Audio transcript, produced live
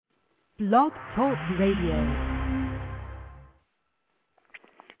Blog Talk Radio.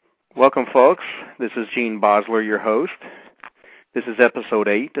 Welcome, folks. This is Gene Bosler, your host. This is episode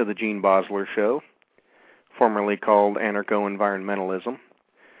 8 of the Gene Bosler Show, formerly called Anarcho-Environmentalism.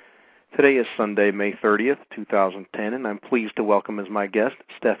 Today is Sunday, May 30th, 2010, and I'm pleased to welcome as my guest,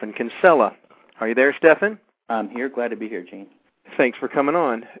 Stephan Kinsella. Are you there, Stephan? I'm here. Glad to be here, Gene. Thanks for coming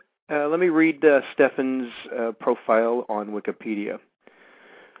on. Let me read Stephan's profile on Wikipedia.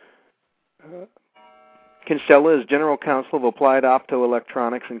 Kinsella is General Counsel of Applied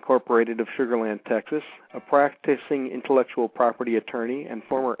Optoelectronics Incorporated of Sugar Land, Texas, a practicing intellectual property attorney and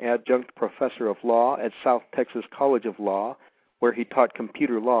former adjunct professor of law at South Texas College of Law, where he taught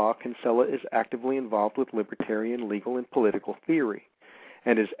computer law. Kinsella is actively involved with libertarian legal and political theory,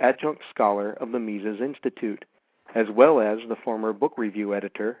 and is adjunct scholar of the Mises Institute, as well as the former book review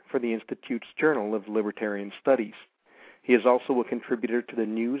editor for the Institute's Journal of Libertarian Studies. He is also a contributor to the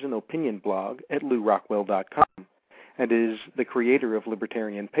news and opinion blog at LewRockwell.com and is the creator of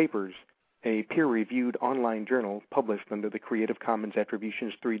Libertarian Papers, a peer-reviewed online journal published under the Creative Commons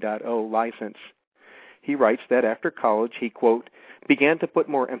Attributions 3.0 license. He writes that after college he, quote, began to put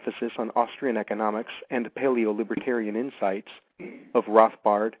more emphasis on Austrian economics and paleo-libertarian insights of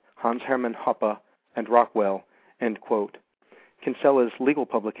Rothbard, Hans Hermann Hoppe, and Rockwell, end quote. Kinsella's legal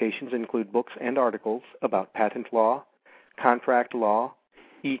publications include books and articles about patent law, contract law,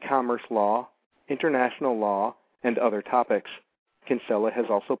 e-commerce law, international law, and other topics. Kinsella has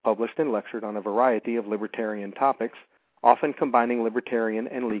also published and lectured on a variety of libertarian topics, often combining libertarian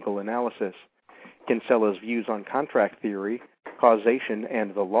and legal analysis. Kinsella's views on contract theory, causation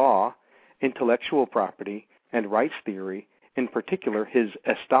and the law, intellectual property, and rights theory, in particular his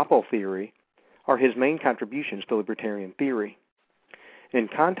estoppel theory, are his main contributions to libertarian theory. In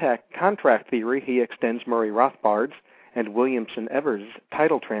contract theory, he extends Murray Rothbard's and Williamson Evers'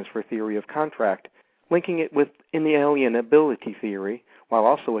 title transfer theory of contract, linking it with inalienability theory, while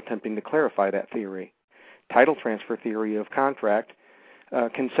also attempting to clarify that theory. Title transfer theory of contract,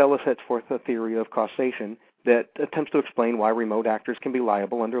 Kinsella sets forth a theory of causation that attempts to explain why remote actors can be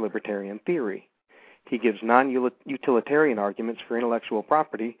liable under libertarian theory. He gives non-utilitarian arguments for intellectual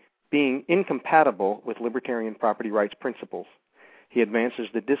property being incompatible with libertarian property rights principles. He advances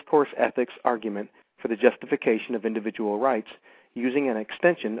the discourse ethics argument for the justification of individual rights using an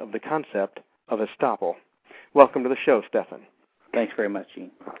extension of the concept of estoppel. Welcome to the show, Stephan. Thanks very much, Gene.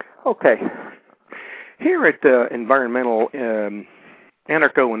 Okay. Here at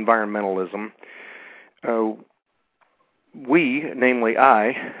Anarcho-Environmentalism, we, namely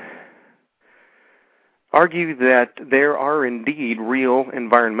I, argue that there are indeed real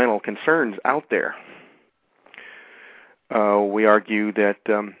environmental concerns out there. We argue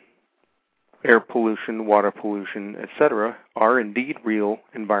that air pollution, water pollution, etc., are indeed real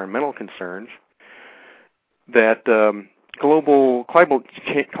environmental concerns, that global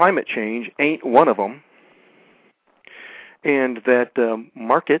climate change ain't one of them, and that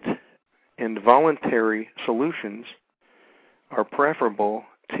market and voluntary solutions are preferable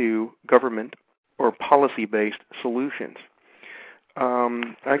to government or policy-based solutions.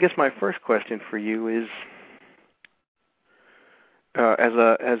 I guess my first question for you is, as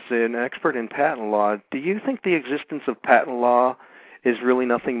an expert in patent law, do you think the existence of patent law is really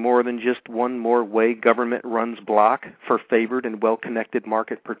nothing more than just one more way government runs block for favored and well-connected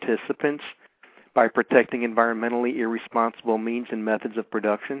market participants by protecting environmentally irresponsible means and methods of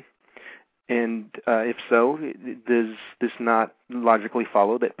production? And if so, does this not logically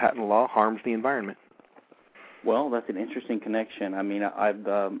follow that patent law harms the environment? Well, that's an interesting connection. I mean, I've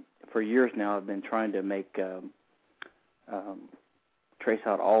for years now I've been trying to make trace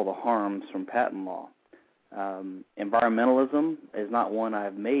out all the harms from patent law. Environmentalism is not one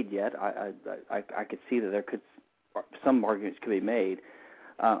I've made yet. I could see that some arguments could be made.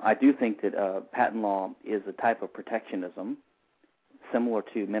 I do think that patent law is a type of protectionism, similar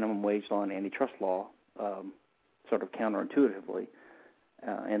to minimum wage law and antitrust law, sort of counterintuitively,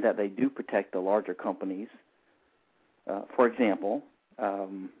 and that they do protect the larger companies. For example,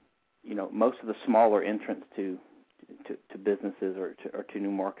 most of the smaller entrants to businesses or to new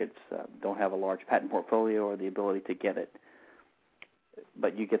markets don't have a large patent portfolio or the ability to get it.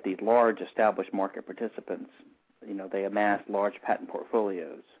 But you get these large established market participants. They amass large patent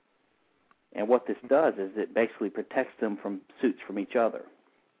portfolios. And what this does is it basically protects them from suits from each other.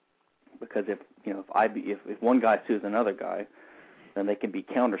 Because if one guy sues another guy, then they can be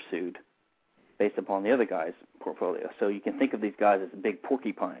countersued based upon the other guy's portfolio. So you can think of these guys as big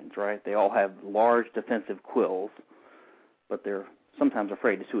porcupines, right? They all have large defensive quills, but they're sometimes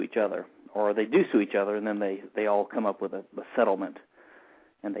afraid to sue each other. Or they do sue each other, and then they all come up with a settlement.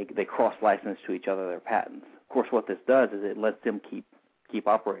 and they cross-license to each other their patents. Of course, what this does is it lets them keep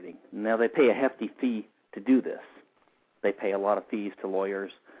operating. Now, they pay a hefty fee to do this. They pay a lot of fees to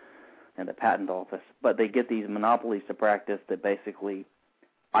lawyers and the patent office, but they get these monopolies to practice that basically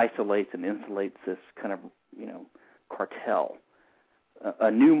isolates and insulates this kind of, cartel.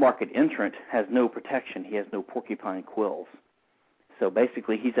 A new market entrant has no protection. He has no porcupine quills. So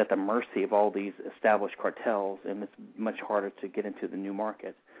basically, he's at the mercy of all these established cartels, and it's much harder to get into the new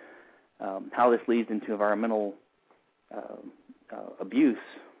market. How this leads into environmental abuse,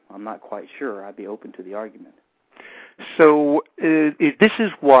 I'm not quite sure. I'd be open to the argument. So this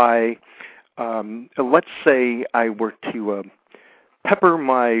is why, let's say I were to pepper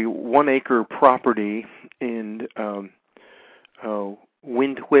my 1-acre property in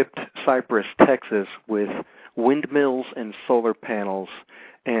wind-whipped Cypress, Texas, with windmills and solar panels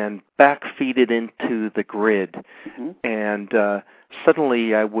and backfeed it into the grid. Mm-hmm. And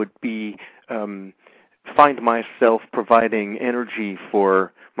suddenly I would be find myself providing energy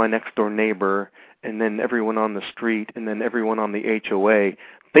for my next-door neighbor and then everyone on the street and then everyone on the HOA.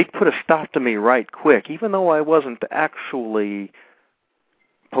 They'd put a stop to me right quick, even though I wasn't actually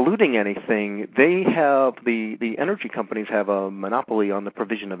polluting anything. They have the energy companies have a monopoly on the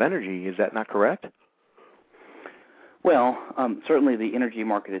provision of energy. Is that not correct? Well, certainly the energy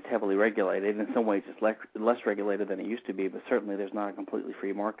market is heavily regulated. In some ways, it's less regulated than it used to be, but certainly there's not a completely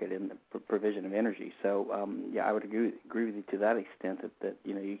free market in the provision of energy. So, I would agree with you to that extent that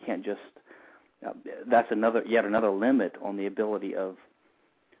you can't just. That's yet another limit on the ability of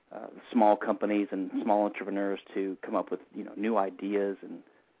small companies and small entrepreneurs to come up with new ideas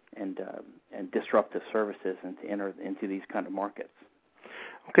and disruptive services and to enter into these kind of markets.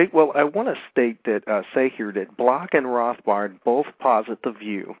 Okay, well, I want to say here that Block and Rothbard both posit the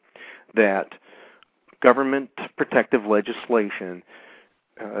view that government protective legislation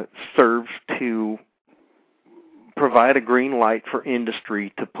serves to provide a green light for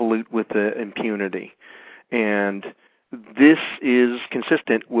industry to pollute with impunity. And this is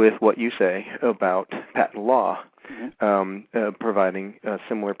consistent with what you say about patent law. Providing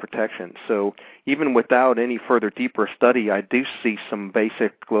similar protection. So even without any further deeper study, I do see some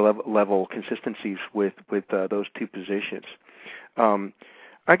basic level consistencies with those two positions. I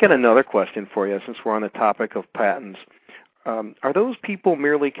got another question for you since we're on the topic of patents. Are those people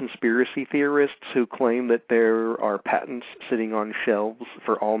merely conspiracy theorists who claim that there are patents sitting on shelves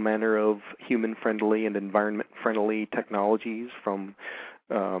for all manner of human-friendly and environment-friendly technologies, from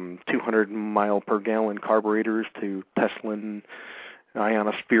 200-mile-per-gallon carburetors to Tesla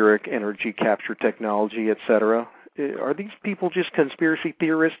ionospheric energy capture technology, etc.? Are these people just conspiracy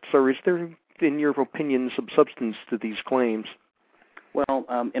theorists, or is there, in your opinion, some substance to these claims? Well,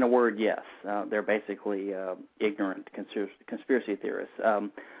 in a word, yes. They're basically ignorant conspiracy theorists.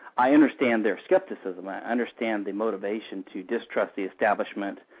 I understand their skepticism. I understand the motivation to distrust the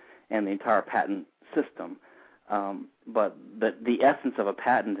establishment and the entire patent system. But the essence of a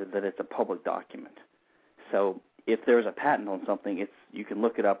patent is that it's a public document. So if there's a patent on something, you can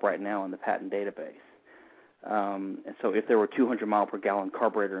look it up right now in the patent database. And so if there were 200-mile-per-gallon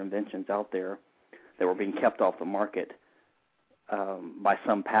carburetor inventions out there that were being kept off the market by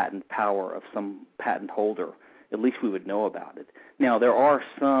some patent power of some patent holder, at least we would know about it. Now,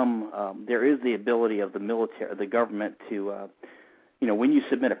 there is the ability of the military, the government to, when you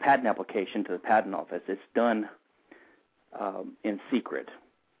submit a patent application to the patent office, it's done in secret.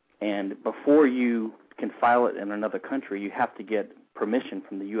 And before you can file it in another country, you have to get permission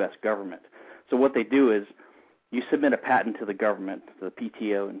from the U.S. government. So what they do is you submit a patent to the government, to the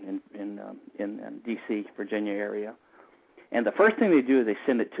PTO in D.C., Virginia area, and the first thing they do is they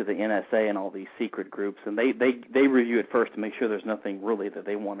send it to the NSA and all these secret groups, and they review it first to make sure there's nothing really that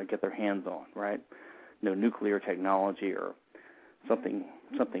they want to get their hands on, right? No nuclear technology or something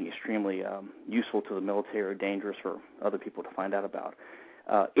extremely useful to the military or dangerous for other people to find out about.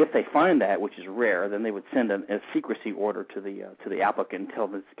 If they find that, which is rare, then they would send a secrecy order to the applicant and tell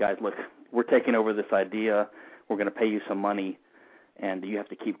these guys, look, we're taking over this idea, we're going to pay you some money, and you have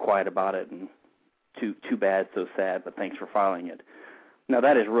to keep quiet about it, and too bad, so sad, but thanks for filing it. Now,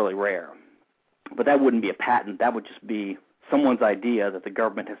 that is really rare. But that wouldn't be a patent. That would just be someone's idea that the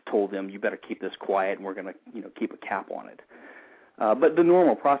government has told them, you better keep this quiet, and we're going to keep a cap on it. But the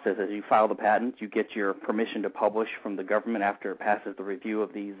normal process is you file the patent, you get your permission to publish from the government after it passes the review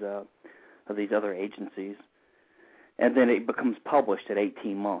of these other agencies, and then it becomes published at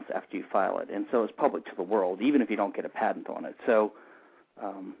 18 months after you file it. And so it's public to the world, even if you don't get a patent on it. So,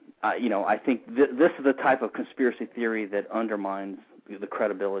 I think this is the type of conspiracy theory that undermines the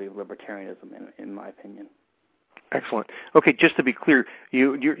credibility of libertarianism, in my opinion. Excellent. Okay, just to be clear,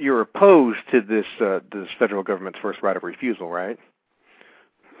 you're opposed to this federal government's first right of refusal, right?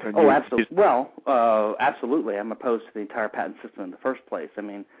 Oh, absolutely. Well, absolutely. I'm opposed to the entire patent system in the first place. I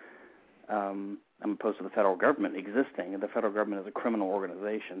mean, I'm opposed to the federal government existing, and the federal government is a criminal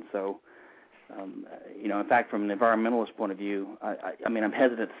organization. So, in fact, from an environmentalist point of view, I mean, I'm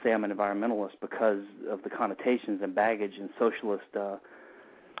hesitant to say I'm an environmentalist because of the connotations and baggage and socialist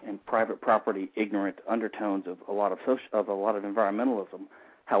and private property ignorant undertones of a lot of environmentalism.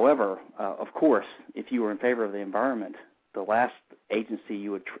 However, of course, if you were in favor of the environment, the last agency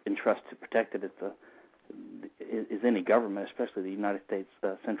you would entrust to protect it is any government, especially the United States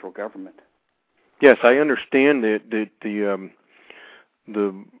central government. Yes, I understand the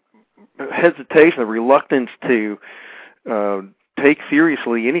hesitation, the reluctance to take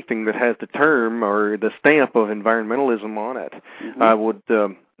seriously anything that has the term or the stamp of environmentalism on it. Mm-hmm.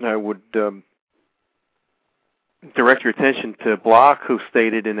 I would direct your attention to Bloch, who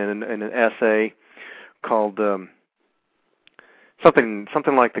stated in an essay called something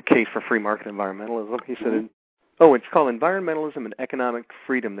like The Case for Free Market Environmentalism. He said, it's called Environmentalism and Economic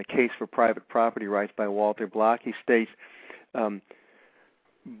Freedom, The Case for Private Property Rights by Walter Bloch. He states,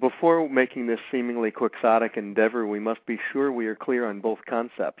 before making this seemingly quixotic endeavor, we must be sure we are clear on both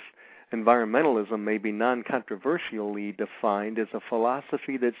concepts. Environmentalism may be non-controversially defined as a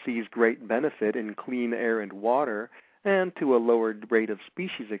philosophy that sees great benefit in clean air and water and to a lower rate of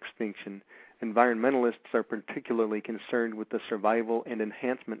species extinction. Environmentalists are particularly concerned with the survival and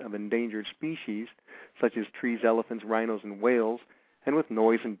enhancement of endangered species, such as trees, elephants, rhinos, and whales, and with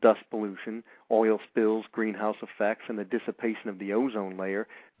noise and dust pollution, oil spills, greenhouse effects, and the dissipation of the ozone layer.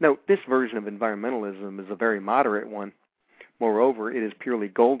 Note, this version of environmentalism is a very moderate one. Moreover, it is purely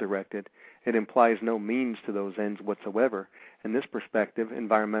goal-directed. It implies no means to those ends whatsoever. In this perspective,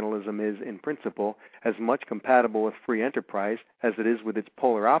 environmentalism is, in principle, as much compatible with free enterprise as it is with its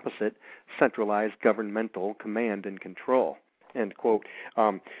polar opposite, centralized governmental command and control. End quote.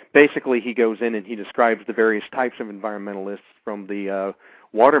 Basically, he goes in and he describes the various types of environmentalists, from the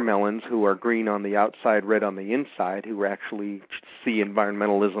watermelons who are green on the outside, red on the inside, who actually see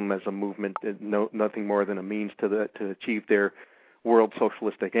environmentalism as a movement, nothing more than a means to achieve their world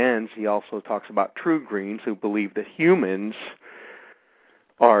socialistic ends. He also talks about true greens, who believe that humans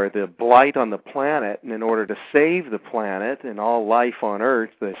are the blight on the planet, and in order to save the planet and all life on Earth,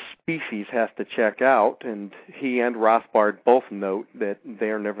 the species has to check out, and he and Rothbard both note that they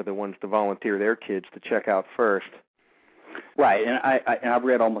are never the ones to volunteer their kids to check out first. Right, and I've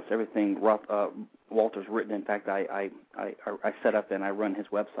read almost everything Walter's written. In fact, I set up and I run his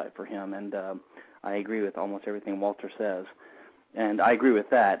website for him, and I agree with almost everything Walter says. And I agree with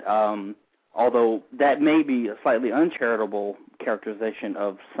that, although that may be a slightly uncharitable characterization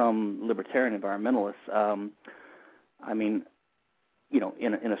of some libertarian environmentalists. I mean,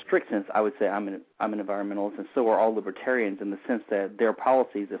 in a strict sense, I would say I'm an environmentalist, and so are all libertarians, in the sense that their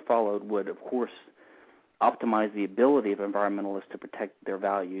policies, if followed, would, of course, optimize the ability of environmentalists to protect their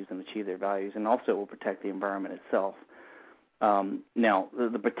values and achieve their values, and also will protect the environment itself. Now,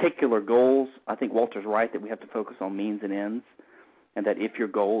 the particular goals, I think Walter's right that we have to focus on means and ends, and that if your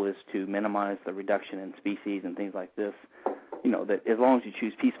goal is to minimize the reduction in species and things like this, that as long as you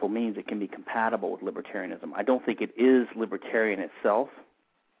choose peaceful means, it can be compatible with libertarianism. I don't think it is libertarian itself.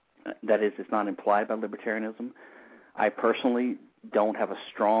 That is, it's not implied by libertarianism. I personally don't have a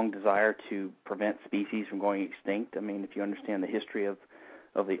strong desire to prevent species from going extinct. I mean, if you understand the history of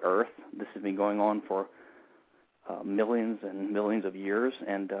the Earth, this has been going on for millions and millions of years,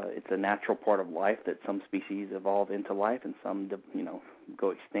 and it's a natural part of life that some species evolve into life and some,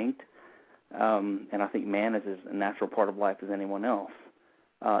 go extinct. And I think man is as a natural part of life as anyone else.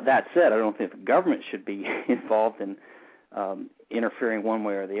 That said, I don't think the government should be involved in interfering one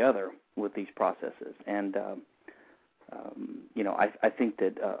way or the other with these processes. And I think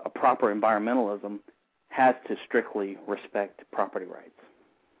that a proper environmentalism has to strictly respect property rights.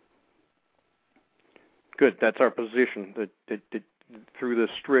 Good. That's our position. That through the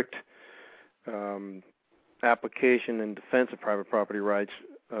strict application and defense of private property rights,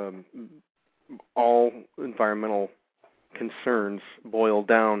 all environmental concerns boil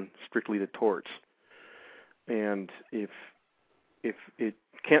down strictly to torts. And if it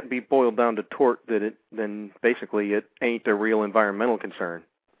can't be boiled down to tort, then basically it ain't a real environmental concern.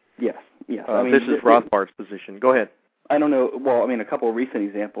 Yes. This is Rothbard's position. Go ahead. I don't know. Well, a couple of recent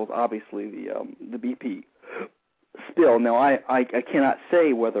examples. Obviously, the BP spill. Now, I cannot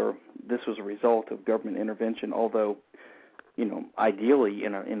say whether this was a result of government intervention, although, ideally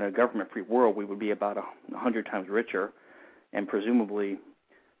in a government-free world, we would be about 100 times richer, and presumably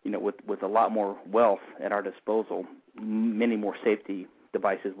with a lot more wealth at our disposal, many more safety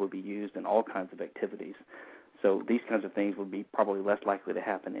devices would be used in all kinds of activities. So these kinds of things would be probably less likely to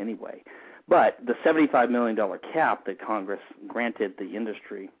happen anyway. But the $75 million cap that Congress granted the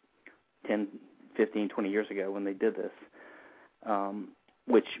industry 10, 15, 20 years ago when they did this,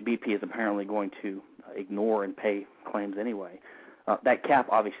 which BP is apparently going to ignore and pay claims anyway, that cap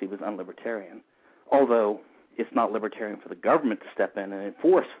obviously was unlibertarian, although it's not libertarian for the government to step in and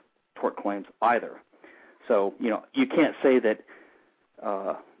enforce tort claims either. So, you can't say that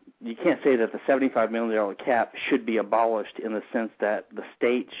the $75 million cap should be abolished in the sense that the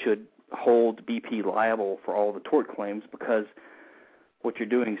state should hold BP liable for all the tort claims, because what you're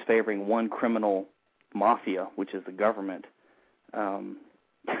doing is favoring one criminal mafia, which is the government,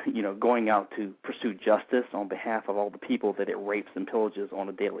 going out to pursue justice on behalf of all the people that it rapes and pillages on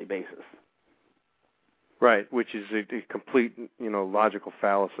a daily basis. Right, which is a complete, logical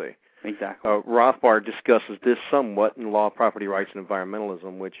fallacy. Exactly. Rothbard discusses this somewhat in Law, Property Rights, and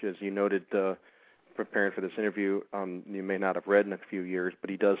Environmentalism, which, as you noted, preparing for this interview, you may not have read in a few years, but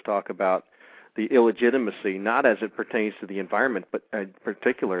he does talk about the illegitimacy, not as it pertains to the environment, but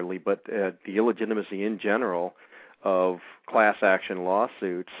particularly, but the illegitimacy in general of class action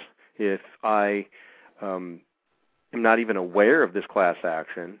lawsuits. If I am not even aware of this class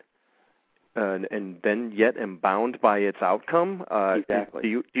action, and then yet am bound by its outcome. Exactly.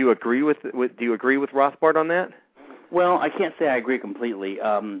 Do you agree with Rothbard on that? Well, I can't say I agree completely.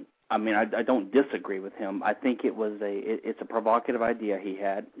 I don't disagree with him. I think it's a provocative idea he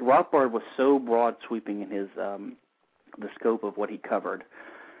had. Rothbard was so broad sweeping in his the scope of what he covered,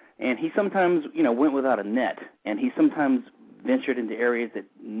 and he sometimes went without a net, and he sometimes ventured into areas that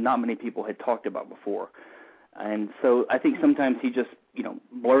not many people had talked about before. And so I think sometimes he just,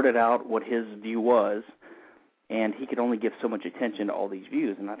 blurted out what his view was, and he could only give so much attention to all these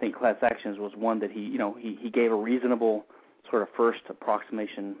views. And I think class actions was one that he gave a reasonable sort of first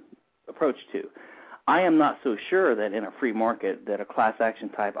approximation approach to. I am not so sure that in a free market that a class action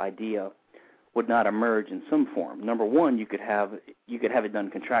type idea would not emerge in some form. Number one, you could have it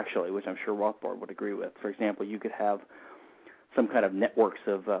done contractually, which I'm sure Rothbard would agree with. For example, you could have some kind of networks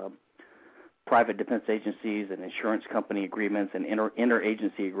of private defense agencies and insurance company agreements and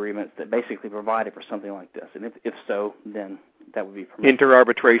interagency agreements that basically provided for something like this. And if so, then that would be permissible.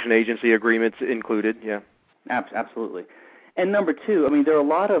 Inter-arbitration agency agreements included, yeah. Absolutely. And number two, there are a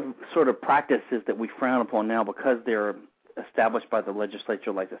lot of sort of practices that we frown upon now because they're established by the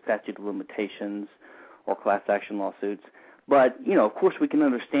legislature, like the statute of limitations or class action lawsuits. But, of course, we can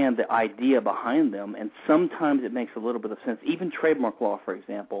understand the idea behind them, and sometimes it makes a little bit of sense. Even trademark law, for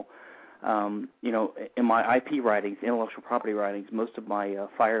example. In my IP writings, intellectual property writings, most of my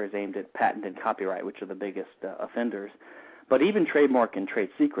fire is aimed at patent and copyright, which are the biggest offenders. But even trademark and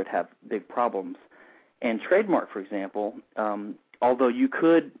trade secret have big problems. And trademark, for example, although you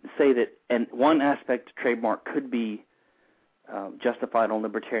could say that, and one aspect of trademark could be justified on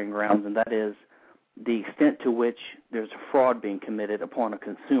libertarian grounds, and that is the extent to which there's a fraud being committed upon a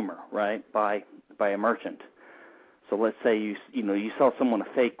consumer, right, by a merchant. So let's say you sell someone a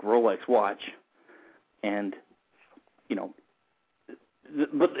fake Rolex watch, and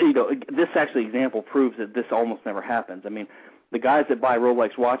this actually example proves that this almost never happens. The guys that buy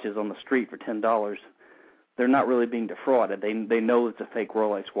Rolex watches on the street for $10, they're not really being defrauded. They know it's a fake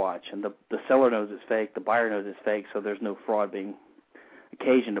Rolex watch, and the seller knows it's fake, the buyer knows it's fake, so there's no fraud being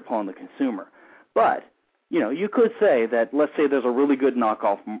occasioned upon the consumer. But you could say that, let's say there's a really good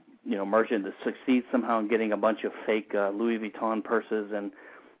knockoff merchant that succeeds somehow in getting a bunch of fake Louis Vuitton purses and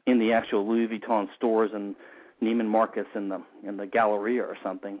in the actual Louis Vuitton stores in Neiman Marcus in the Galleria or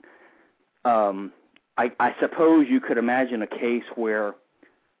something. I suppose you could imagine a case where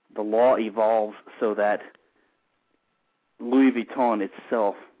the law evolves so that Louis Vuitton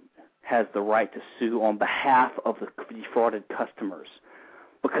itself has the right to sue on behalf of the defrauded customers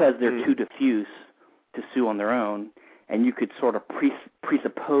because they're too diffuse to sue on their own. And you could sort of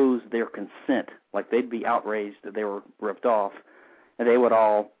presuppose their consent, like they'd be outraged that they were ripped off, and they would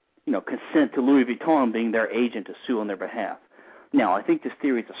all, consent to Louis Vuitton being their agent to sue on their behalf. Now, I think this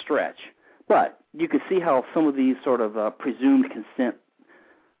theory is a stretch, but you could see how some of these sort of presumed consent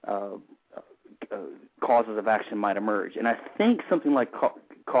causes of action might emerge. And I think something like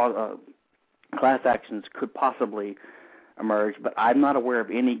class actions could possibly emerge, but I'm not aware of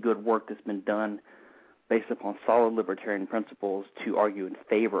any good work that's been done based upon solid libertarian principles to argue in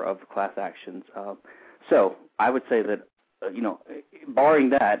favor of class actions. So I would say that, barring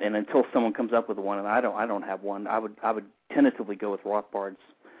that, and until someone comes up with one, and I don't have one, I would tentatively go with Rothbard's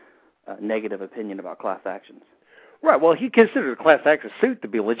negative opinion about class actions. Right. Well, he considered a class action suit to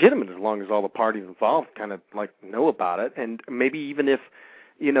be legitimate as long as all the parties involved kind of like know about it, and maybe even if,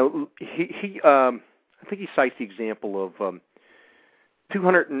 he I think he cites the example of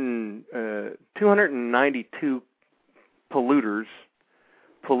 292 polluters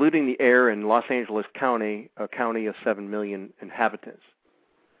polluting the air in Los Angeles County, a county of 7 million inhabitants.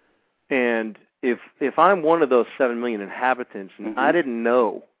 And if I'm one of those 7 million inhabitants and I didn't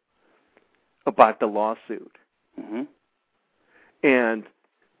know about the lawsuit, and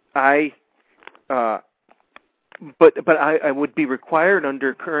I would be required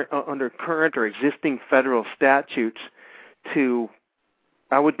under current or existing federal statutes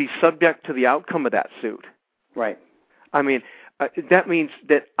I would be subject to the outcome of that suit. Right. I mean, that means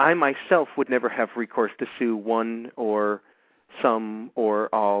that I myself would never have recourse to sue one or some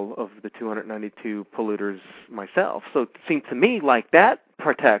or all of the 292 polluters myself. So it seemed to me like that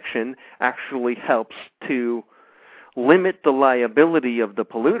protection actually helps to limit the liability of the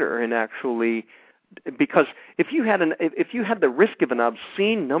polluter, and actually, because if you had the risk of an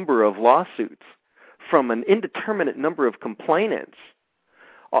obscene number of lawsuits from an indeterminate number of complainants,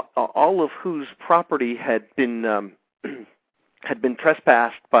 all of whose property had been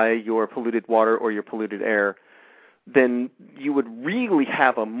trespassed by your polluted water or your polluted air, then you would really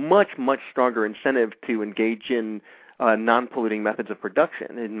have a much, much stronger incentive to engage in non-polluting methods of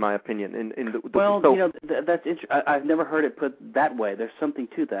production, in my opinion. That's interesting. I've never heard it put that way. There's something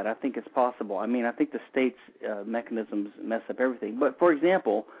to that. I think it's possible. I mean, I think the state's mechanisms mess up everything. But, for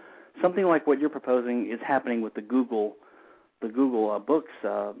example, something like what you're proposing is happening with the Google books,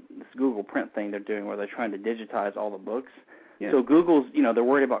 this Google print thing they're doing where they're trying to digitize all the books. Yeah. So Google's, they're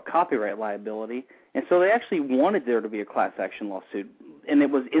worried about copyright liability, and so they actually wanted there to be a class action lawsuit, and it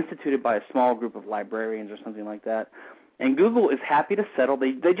was instituted by a small group of librarians or something like that. And Google is happy to settle.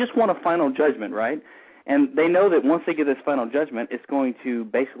 They just want a final judgment, right? And they know that once they get this final judgment, it's going to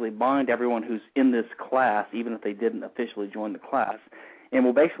basically bind everyone who's in this class, even if they didn't officially join the class, and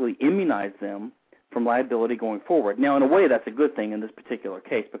will basically immunize them from liability going forward. Now, in a way, that's a good thing in this particular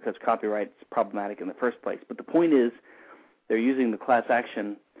case because copyright is problematic in the first place. But the point is, they're using the class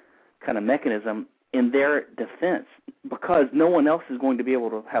action kind of mechanism in their defense because no one else is going to be able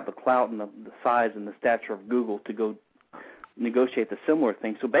to have the clout and the size and the stature of Google to go negotiate the similar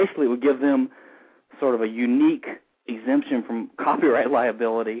thing. So basically it would give them sort of a unique exemption from copyright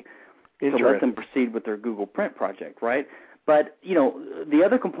liability to let them proceed with their Google print project, right? But, the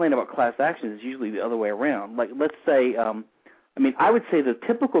other complaint about class action is usually the other way around. Like, let's say, I would say the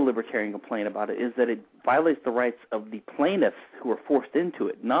typical libertarian complaint about it is that it violates the rights of the plaintiffs who are forced into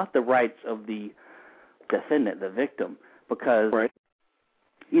it, not the rights of the defendant, the victim, because,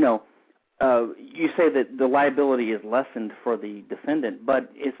 you say that the liability is lessened for the defendant, but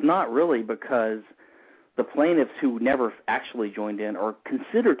it's not really because the plaintiffs who never actually joined in are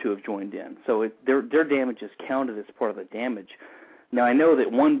considered to have joined in. So their damage is counted as part of the damage. Now, I know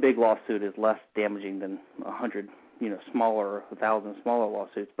that one big lawsuit is less damaging than 100, smaller, 1,000 smaller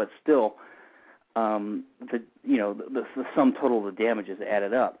lawsuits, but still, the sum total of the damage is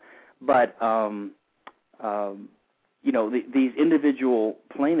added up. But, these individual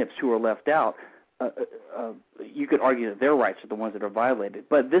plaintiffs who are left out, you could argue that their rights are the ones that are violated.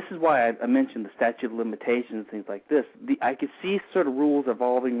 But this is why I mentioned the statute of limitations and things like this. I could see sort of rules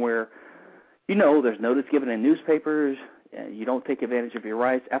evolving where, there's notice given in newspapers, you don't take advantage of your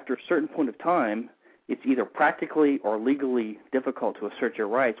rights. After a certain point of time, it's either practically or legally difficult to assert your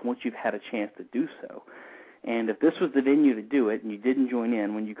rights once you've had a chance to do so. And if this was the venue to do it and you didn't join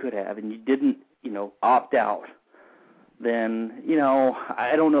in when you could have and you didn't, opt out, then,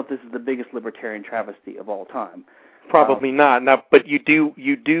 I don't know if this is the biggest libertarian travesty of all time. Probably not. Now, but you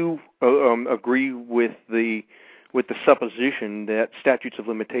do agree with the supposition that statutes of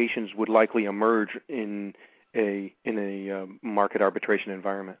limitations would likely emerge in a market arbitration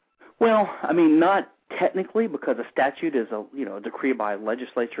environment. Well, not technically, because a statute is a decree by a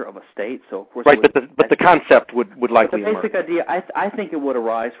legislature of a state. So of course, right. But the concept would likely emerge. The basic idea, I think it would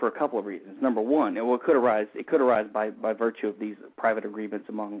arise for a couple of reasons. Number one, it could arise by virtue of these private agreements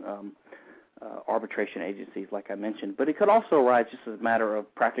among arbitration agencies, like I mentioned. But it could also arise just as a matter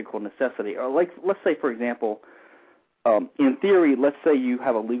of practical necessity. Or let's say, for example, in theory, let's say you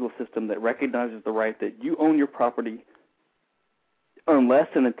have a legal system that recognizes the right that you own your property unless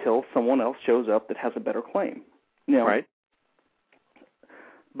and until someone else shows up that has a better claim. Right.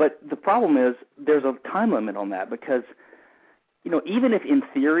 But the problem is there's a time limit on that because, even if in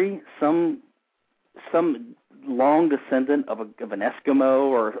theory some long descendant of an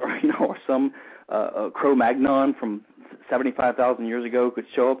Eskimo or some Cro-Magnon from 75,000 years ago could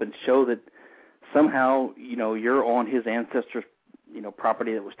show up and show that somehow, you're on his ancestor's,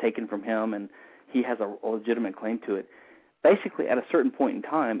 property that was taken from him, and he has a legitimate claim to it. Basically, at a certain point in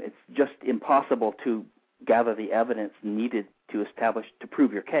time, it's just impossible to gather the evidence needed to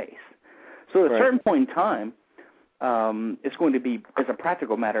prove your case. So at a certain point in time, it's going to be, as a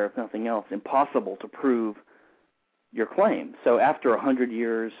practical matter, if nothing else, impossible to prove your claim. So after 100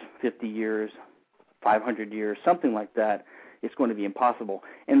 years, 50 years, 500 years, something like that, it's going to be impossible.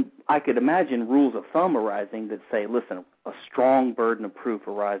 And I could imagine rules of thumb arising that say, listen, a strong burden of proof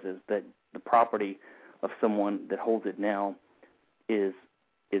arises that the property of someone that holds it now is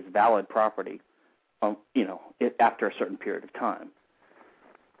valid property, after a certain period of time.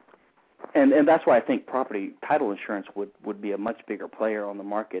 And that's why I think property title insurance would be a much bigger player on the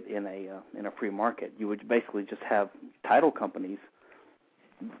market in a free market. You would basically just have title companies.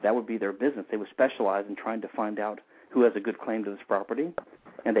 That would be their business. They would specialize in trying to find out who has a good claim to this property,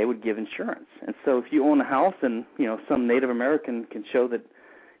 and they would give insurance. And so if you own a house and, some Native American can show that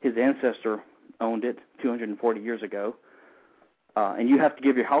his ancestor owned it 240 years ago, and you have to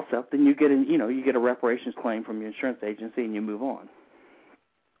give your house up, then you get a reparations claim from your insurance agency, and you move on.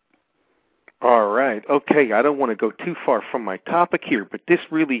 All right. Okay. I don't want to go too far from my topic here, but this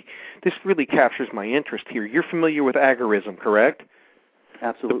really captures my interest here. You're familiar with agorism, correct?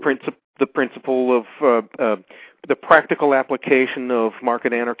 Absolutely. The principle of the practical application of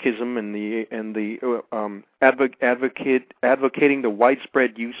market anarchism and the advocating the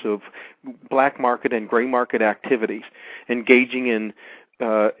widespread use of black market and gray market activities, engaging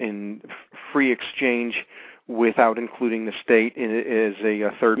in free exchange without including the state as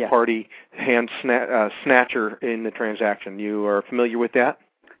a third-party hand snatcher in the transaction. You are familiar with that?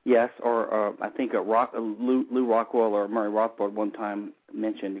 Yes, or I think Lou Rockwell or Murray Rothbard one time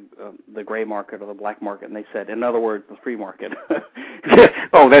mentioned the gray market or the black market, and they said, in other words, the free market.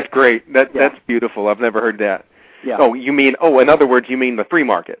 Oh, that's great. That's beautiful. I've never heard that. Yeah. In other words, you mean the free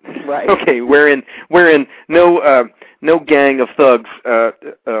market. Right. Okay, wherein no gang of thugs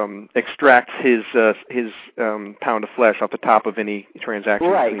extracts his pound of flesh off the top of any transaction.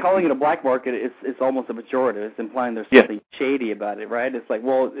 Right. Calling it a black market is almost a pejorative. It's implying there's something shady about it, right? It's like,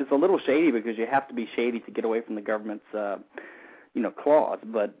 well, it's a little shady because you have to be shady to get away from the government's clause,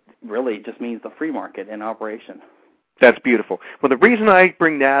 but really it just means the free market in operation. That's beautiful. Well, the reason I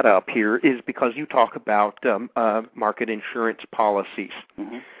bring that up here is because you talk about market insurance policies.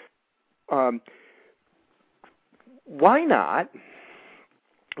 Mm-hmm. Why not?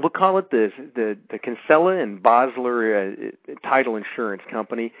 We'll call it the Kinsella and Bosler Title Insurance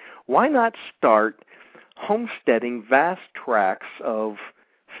Company. Why not start homesteading vast tracts of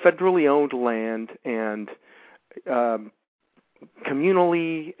federally owned land and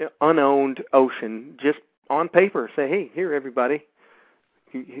communally unowned ocean just on paper? Say, hey, here, everybody,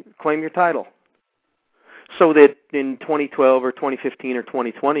 claim your title. So that in 2012 or 2015 or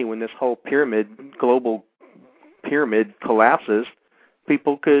 2020, when this whole global pyramid collapses,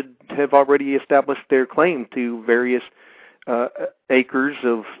 people could have already established their claim to various acres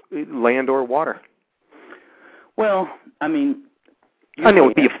of land or water. Well, I mean, I know it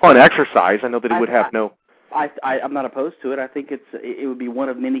would be a fun exercise. I know that it would have no... I'm not opposed to it. I think it would be one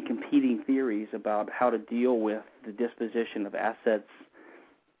of many competing theories about how to deal with the disposition of assets.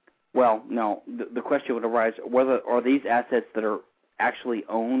 Well, no, the question would arise, whether are these assets that are actually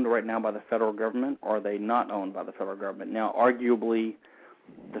owned right now by the federal government, or are they not owned by the federal government? Now, arguably,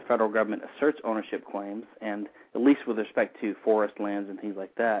 the federal government asserts ownership claims, and at least with respect to forest lands and things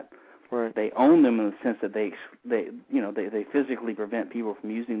like that, right, they own them in the sense that they physically prevent people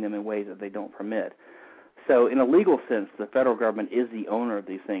from using them in ways that they don't permit. So in a legal sense, the federal government is the owner of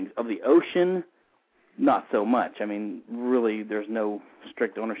these things. Of the ocean, not so much. I mean, really, there's no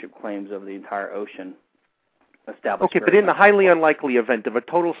strict ownership claims of the entire ocean established. Okay, but in the highly unlikely event of a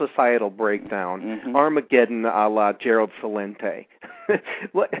total societal breakdown, mm-hmm. Armageddon a la Gerald Celente,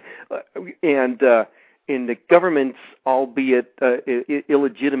 and in the government's, albeit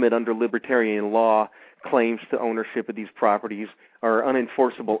illegitimate under libertarian law, claims to ownership of these properties are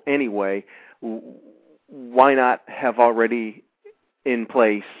unenforceable anyway, why not have already in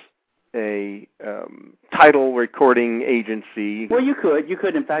place a title recording agency? Well, you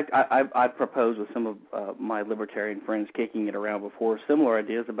could. In fact, I've proposed with some of my libertarian friends kicking it around before similar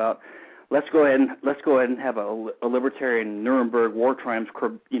ideas about let's go ahead and have a libertarian Nuremberg war crimes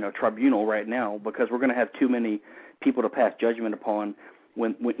tribunal right now, because we're going to have too many people to pass judgment upon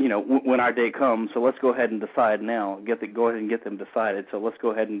when our day comes. So let's go ahead and decide now. Go ahead and get them decided. So let's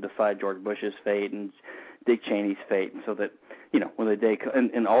go ahead and decide George Bush's fate and Dick Cheney's fate, and so that when the day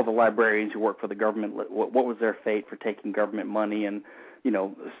and all the librarians who work for the government, what was their fate for taking government money and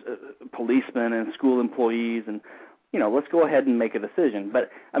policemen and school employees, and let's go ahead and make a decision. But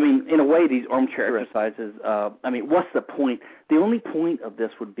I mean, in a way, these armchair exercises. What's the point? The only point of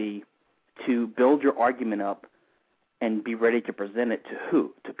this would be to build your argument up and be ready to present it to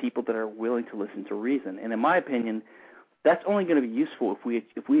who? To people that are willing to listen to reason. And in my opinion, that's only going to be useful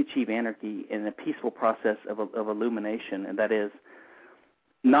if we achieve anarchy in a peaceful process of illumination, and that is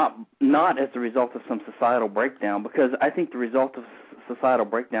not as a result of some societal breakdown, because I think the result of societal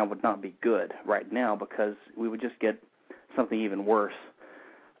breakdown would not be good right now, because we would just get something even worse.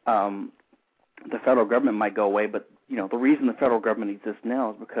 The federal government might go away, but the reason the federal government exists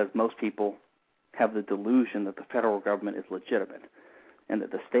now is because most people have the delusion that the federal government is legitimate and that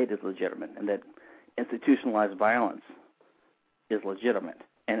the state is legitimate and that institutionalized violence is legitimate.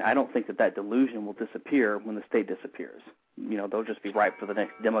 And I don't think that delusion will disappear when the state disappears. They'll just be ripe for the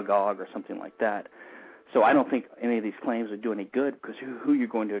next demagogue or something like that. So I don't think any of these claims would do any good, because who you're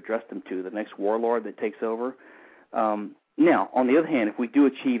going to address them to? The next warlord that takes over? Now, on the other hand, if we do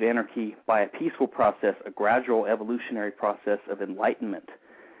achieve anarchy by a peaceful process, a gradual evolutionary process of enlightenment,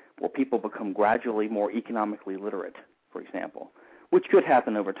 where people become gradually more economically literate, for example, which could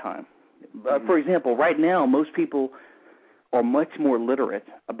happen over time. For example, right now, most people are much more literate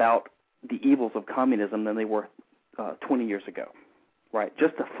about the evils of communism than they were 20 years ago, right?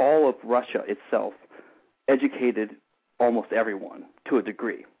 Just the fall of Russia itself educated almost everyone to a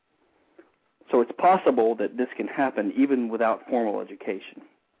degree. So it's possible that this can happen even without formal education.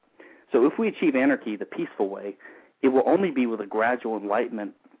 So if we achieve anarchy the peaceful way, it will only be with a gradual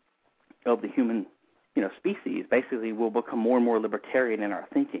enlightenment of the human, species. Basically, we'll become more and more libertarian in our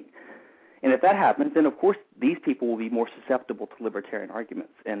thinking. And if that happens, then of course these people will be more susceptible to libertarian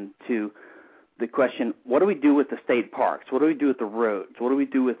arguments and to the question, what do we do with the state parks? What do we do with the roads? What do we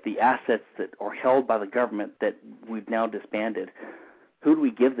do with the assets that are held by the government that we've now disbanded? Who do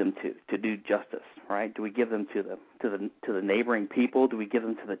we give them to do justice, right? Do we give them to the neighboring people? Do we give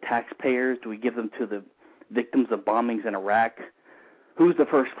them to the taxpayers? Do we give them to the victims of bombings in Iraq? Who's the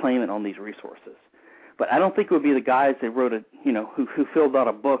first claimant on these resources? But I don't think it would be the guys that wrote who filled out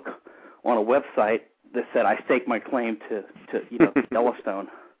a book on a website that said, I stake my claim to Yellowstone.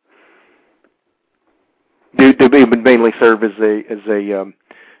 They would mainly serve as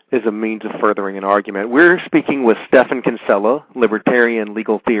a means of furthering an argument. We're speaking with Stephan Kinsella, libertarian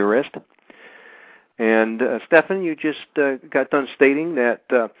legal theorist. And Stephan, you just got done stating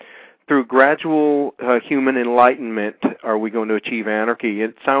that through gradual human enlightenment are we going to achieve anarchy.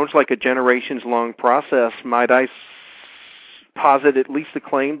 It sounds like a generations-long process. Might I posit at least the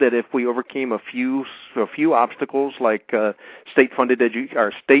claim that if we overcame a few obstacles like state-funded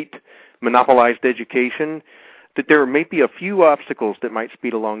or state-monopolized education, that there may be a few obstacles that might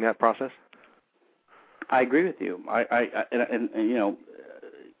speed along that process? I agree with you. And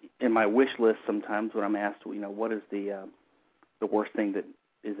in my wish list sometimes when I'm asked, what is the worst thing that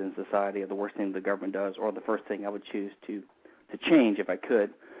is in society, or the worst thing the government does, or the first thing I would choose to change if I could.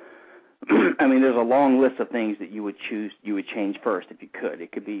 I mean, there's a long list of things that you would change first if you could.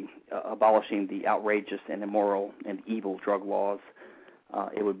 It could be abolishing the outrageous and immoral and evil drug laws.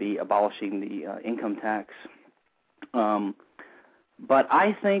 It would be abolishing the income tax. But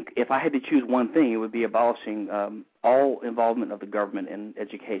I think if I had to choose one thing, it would be abolishing all involvement of the government in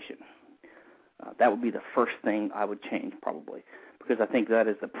education. That would be the first thing I would change, probably, because I think that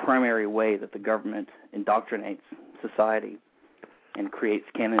is the primary way that the government indoctrinates society and creates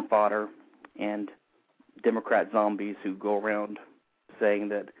cannon fodder and Democrat zombies who go around saying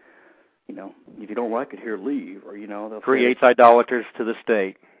that, if you don't like it here, leave, or they'll creates idolaters to the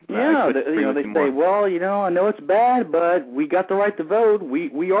state. Yeah, they say, well, I know it's bad, but we got the right to vote.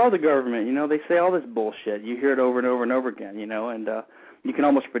 We are the government. They say all this bullshit. You hear it over and over and over again. And you can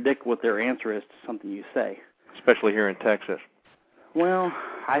almost predict what their answer is to something you say. Especially here in Texas. Well,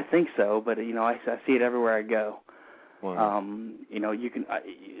 I think so, but I see it everywhere I go. Wow. You can.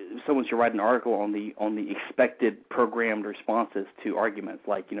 Someone should write an article on the expected programmed responses to arguments,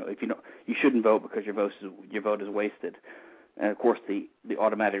 like if you shouldn't vote because your vote is wasted, and of course the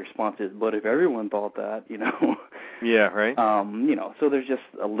automatic response is, but if everyone thought that, Yeah, right. So there's just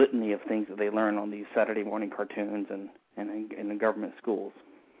a litany of things that they learn on these Saturday morning cartoons and in the government schools.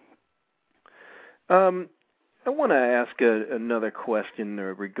 I want to ask another question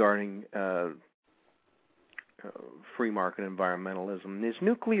regarding free market environmentalism. Is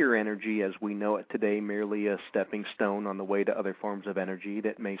nuclear energy as we know it today merely a stepping stone on the way to other forms of energy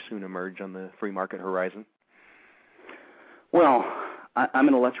that may soon emerge on the free market horizon? Well, I'm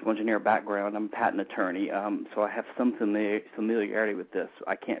an electrical engineer background. I'm a patent attorney, so I have some familiarity with this.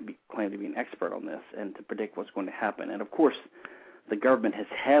 I can't claim to be an expert on this and to predict what's going to happen. And, of course, the government has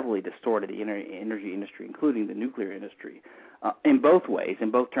heavily distorted the energy industry, including the nuclear industry, in both ways,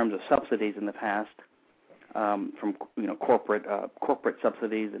 in both terms of subsidies in the past, from corporate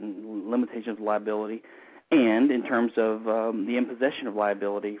subsidies and limitations of liability, and in terms of the imposition of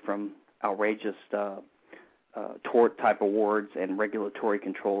liability from outrageous tort type awards and regulatory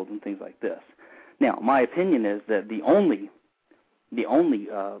controls and things like this. Now, my opinion is that the only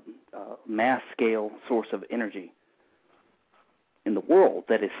mass scale source of energy in the world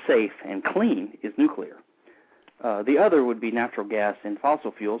that is safe and clean is nuclear. The other would be natural gas and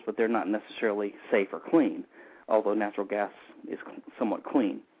fossil fuels, but they're not necessarily safe or clean, although natural gas is somewhat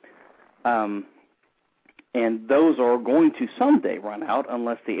clean. And those are going to someday run out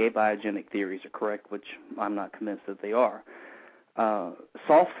unless the abiogenic theories are correct, which I'm not convinced that they are.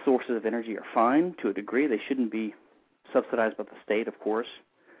 Soft sources of energy are fine to a degree. They shouldn't be subsidized by the state, of course,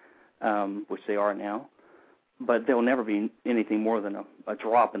 which they are now. But they'll never be anything more than a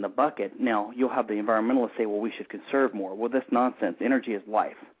drop in the bucket. Now, you'll have the environmentalists say, well, we should conserve more. Well, that's nonsense. Energy is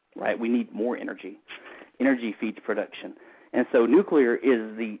life, right? We need more energy. Energy feeds production. And so nuclear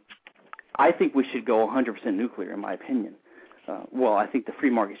is I think we should go 100% nuclear, in my opinion. Well, I think the free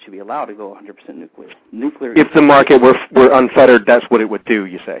market should be allowed to go 100% nuclear. If the market were unfettered, that's what it would do,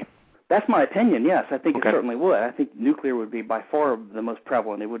 you say? That's my opinion, yes. I think it certainly would. I think nuclear would be by far the most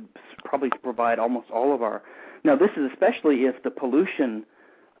prevalent. It would probably provide almost all of our... Now, this is especially if the pollution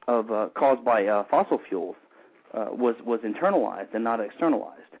caused by fossil fuels was internalized and not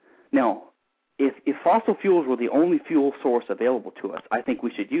externalized. Now, if fossil fuels were the only fuel source available to us, I think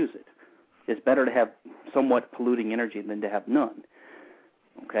we should use it. It's better to have somewhat polluting energy than to have none.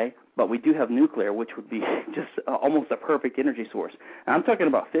 Okay? But we do have nuclear, which would be just almost a perfect energy source. And I'm talking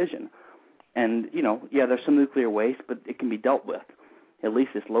about fission. And, there's some nuclear waste, but it can be dealt with. At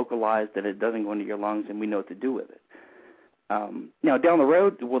least it's localized and it doesn't go into your lungs, and we know what to do with it. Now, down the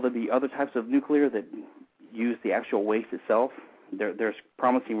road, will there be other types of nuclear that use the actual waste itself? There's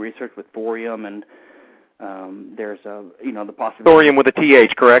promising research with thorium, and there's the possibility. Thorium with a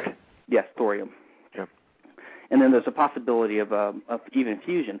TH, correct? Yes, thorium. Yeah. And then there's a possibility of even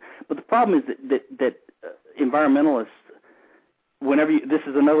fusion. But the problem is that environmentalists, this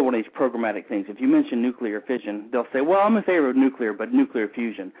is another one of these programmatic things. If you mention nuclear fission, they'll say, well, I'm in favor of nuclear, but nuclear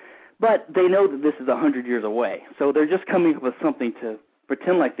fusion. But they know that this is 100 years away. So they're just coming up with something to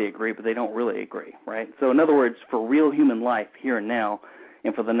pretend like they agree, but they don't really agree, right? So in other words, for real human life here and now,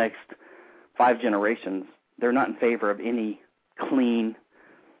 and for the next 5 generations, they're not in favor of any clean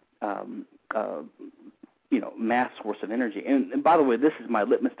mass source of energy. And by the way, this is my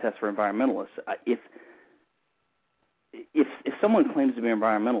litmus test for environmentalists. If someone claims to be an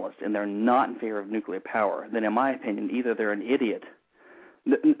environmentalist and they're not in favor of nuclear power, then in my opinion, either they're an idiot,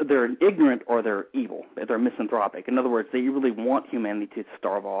 they're ignorant, or they're evil. They're misanthropic. In other words, they really want humanity to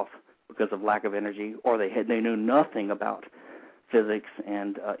starve off because of lack of energy, or they know nothing about physics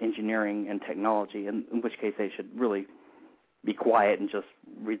and engineering and technology, in which case they should really be quiet and just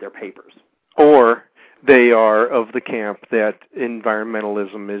read their papers. Or they are of the camp that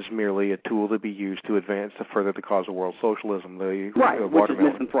environmentalism is merely a tool to be used to advance to further the cause of world socialism. Right, which is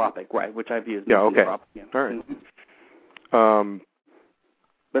misanthropic, right, which I view as misanthropic. Yeah, okay. All right.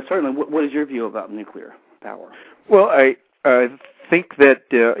 But certainly, what is your view about nuclear power? Well, I think that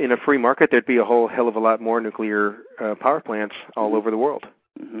in a free market, there'd be a whole hell of a lot more nuclear power plants all over the world.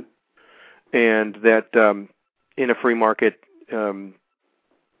 Mm-hmm. And that in a free market,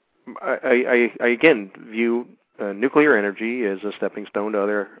 I again view nuclear energy as a stepping stone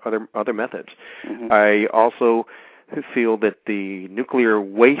to other methods. Mm-hmm. I also feel that the nuclear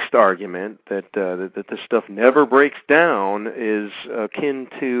waste argument that this stuff never breaks down is akin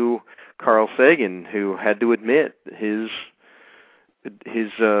to Carl Sagan, who had to admit his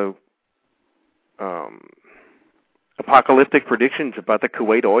apocalyptic predictions about the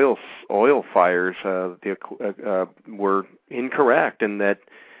Kuwait oil fires were incorrect, and that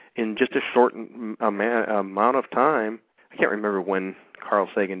in just a short amount of time, I can't remember when Carl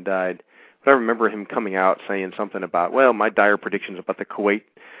Sagan died, but I remember him coming out saying something about, well, my dire predictions about the Kuwait,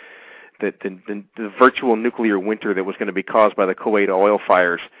 that the virtual nuclear winter that was going to be caused by the Kuwait oil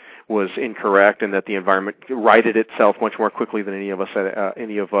fires was incorrect, and that the environment righted itself much more quickly than any of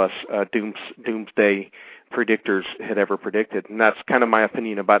us doomsday predictors had ever predicted. And that's kind of my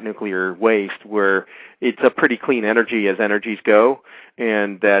opinion about nuclear waste, where it's a pretty clean energy as energies go,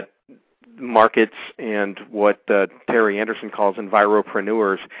 and that markets and what Terry Anderson calls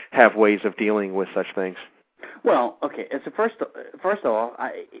enviropreneurs have ways of dealing with such things. Well, okay. So first of all,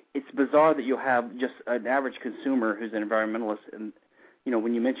 it's bizarre that you have just an average consumer who's an environmentalist, and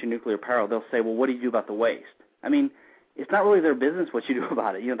when you mention nuclear power, they'll say, "Well, what do you do about the waste?" I mean, it's not really their business what you do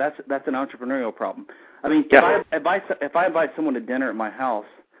about it. That's an entrepreneurial problem. I mean, Yeah. if I invite someone to dinner at my house,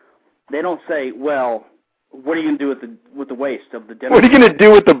 they don't say, well, what are you going to do with the waste of the dinner? What are you going to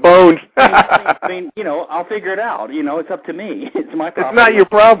do with the bones? I mean, I'll figure it out. It's up to me. It's my problem. It's not your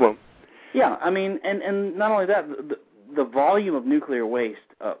problem. Yeah, I mean, and not only that, the volume of nuclear waste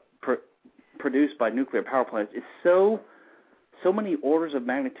produced by nuclear power plants is so many orders of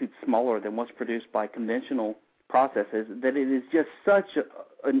magnitude smaller than what's produced by conventional processes that it is just such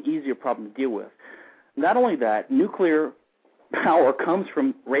an easier problem to deal with. Not only that, nuclear power comes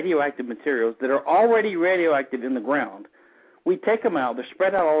from radioactive materials that are already radioactive in the ground. We take them out. They're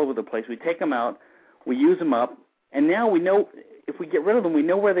spread out all over the place. We take them out. We use them up. And now we know if we get rid of them, we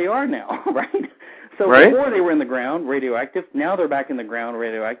know where they are now, right? So before they were in the ground, radioactive. Now they're back in the ground,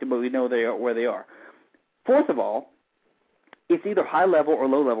 radioactive, but we know where they are. Fourth of all, it's either high-level or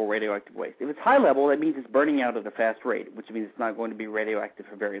low-level radioactive waste. If it's high-level, that means it's burning out at a fast rate, which means it's not going to be radioactive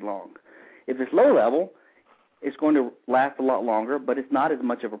for very long. If it's low-level, it's going to last a lot longer, but it's not as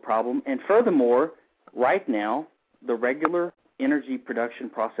much of a problem. And furthermore, right now, the regular energy production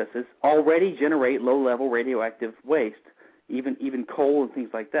processes already generate low-level radioactive waste, even coal and things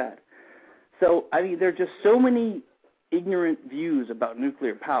like that. So, I mean, there are just so many ignorant views about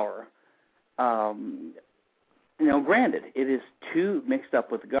nuclear power. Granted, it is too mixed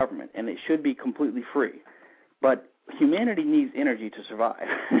up with the government, and it should be completely free. But humanity needs energy to survive,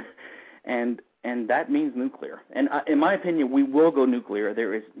 and that means nuclear. And in my opinion, we will go nuclear.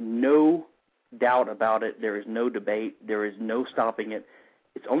 There is no doubt about it. There is no debate. There is no stopping it.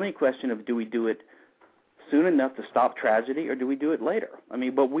 It's only a question of do we do it soon enough to stop tragedy, or do we do it later? I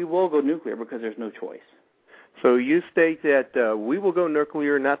mean, but we will go nuclear because there's no choice. So you state that we will go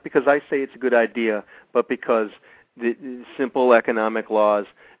nuclear not because I say it's a good idea, but because the simple economic laws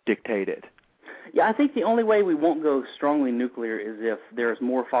dictate it. Yeah, I think the only way we won't go strongly nuclear is if there's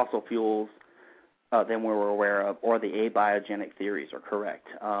more fossil fuels than we're aware of, or the abiogenic theories are correct.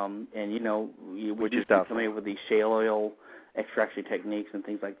 We're just familiar with these shale oil extraction techniques and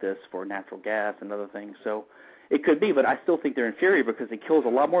things like this for natural gas and other things. So it could be, but I still think they're inferior because it kills a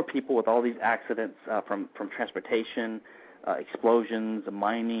lot more people with all these accidents from transportation, explosions,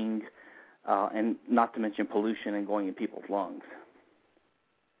 mining, and not to mention pollution and going in people's lungs.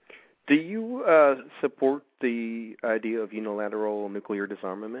 Do you support the idea of unilateral nuclear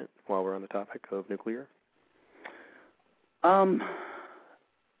disarmament while we're on the topic of nuclear?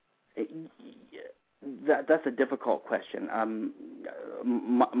 That's a difficult question.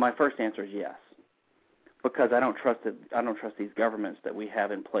 My first answer is yes, because I don't trust these governments that we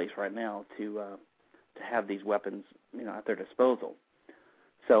have in place right now to have these weapons, at their disposal.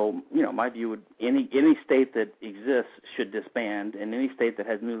 So, my view would any state that exists should disband, and any state that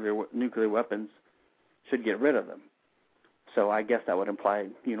has nuclear weapons should get rid of them. So I guess that would imply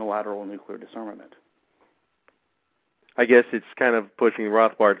unilateral nuclear disarmament. I guess it's kind of pushing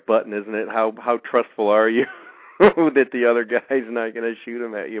Rothbard's button, isn't it? How trustful are you that the other guy's not going to shoot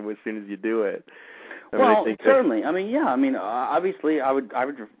them at you as soon as you do it? Certainly. Obviously, I would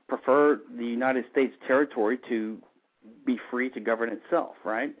prefer the United States territory to be free to govern itself,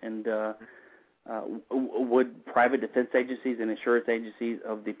 right? And would private defense agencies and insurance agencies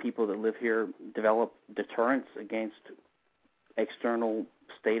of the people that live here develop deterrence against external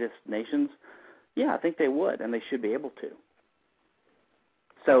statist nations? Yeah, I think they would, and they should be able to.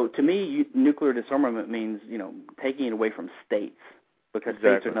 So to me, nuclear disarmament means, taking it away from states, because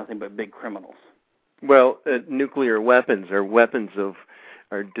states are nothing but big criminals. Well, nuclear weapons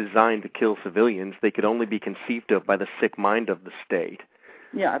are designed to kill civilians. They could only be conceived of by the sick mind of the state.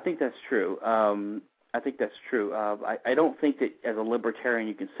 Yeah, I think that's true. I don't think that as a libertarian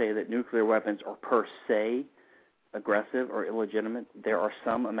you can say that nuclear weapons are per se aggressive or illegitimate. There are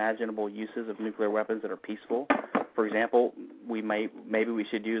some imaginable uses of nuclear weapons that are peaceful. For example, maybe we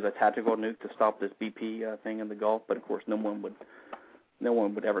should use a tactical nuke to stop this BP thing in the Gulf, but of course no one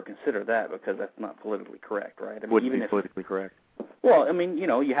would ever consider that because that's not politically correct, right? Wouldn't be politically correct. Well,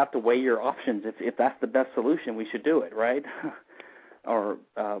 you have to weigh your options. If that's the best solution, we should do it, right? But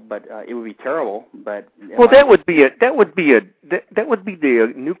it would be terrible. But that would be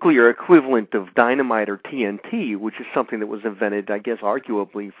the nuclear equivalent of dynamite or TNT, which is something that was invented, I guess,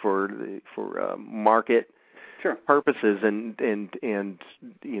 arguably for market purposes and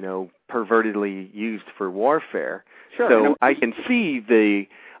pervertedly used for warfare. Sure. So I can see the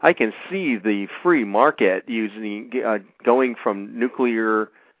free market going from nuclear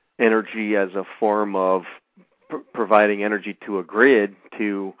energy as a form of providing energy to a grid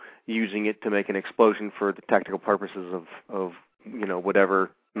to using it to make an explosion for the technical purposes of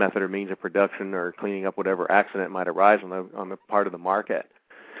whatever method or means of production or cleaning up whatever accident might arise on the part of the market.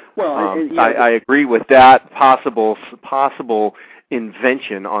 Well, I agree with that possible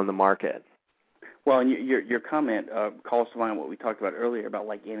invention on the market. Well, and your comment calls to mind what we talked about earlier about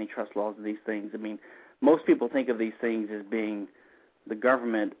like antitrust laws and these things. I mean, most people think of these things as being the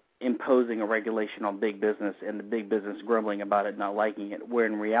government imposing a regulation on big business and the big business grumbling about it, not liking it, where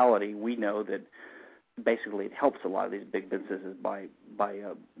in reality we know that basically it helps a lot of these big businesses by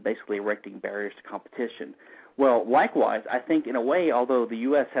basically erecting barriers to competition. Well, likewise, I think in a way, although the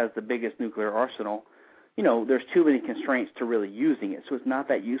U.S. has the biggest nuclear arsenal, there's too many constraints to really using it, so it's not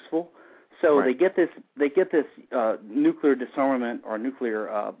that useful. So right. they get this nuclear disarmament or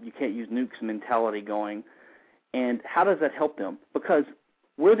nuclear you can't use nukes mentality going, and how does that help them? Because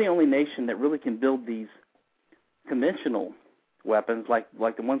we're the only nation that really can build these conventional weapons, like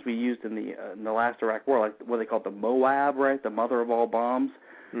the ones we used in the last Iraq war, like what they call the Moab, right, the mother of all bombs.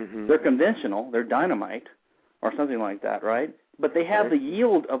 Mm-hmm. They're conventional, they're dynamite or something like that, right? But they have the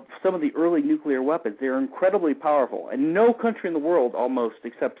yield of some of the early nuclear weapons. They're incredibly powerful, and no country in the world, almost,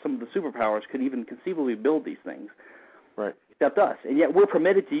 except some of the superpowers, could even conceivably build these things, right? Except us. And yet we're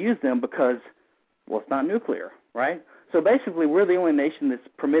permitted to use them because, well, it's not nuclear, right? So basically, we're the only nation that's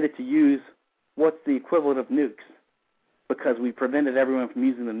permitted to use what's the equivalent of nukes because we prevented everyone from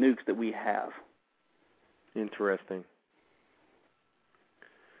using the nukes that we have. Interesting.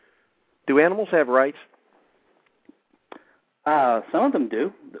 Do animals have rights? Some of them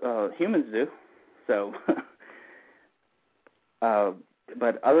do. Humans do. So,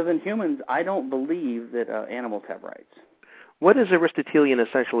 but other than humans, I don't believe that animals have rights. What is Aristotelian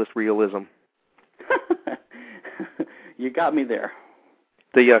essentialist realism? You got me there.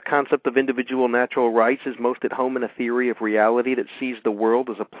 The concept of individual natural rights is most at home in a theory of reality that sees the world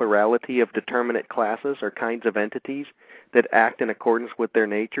as a plurality of determinate classes or kinds of entities that act in accordance with their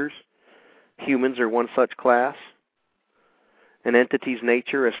natures. Humans are one such class. An entity's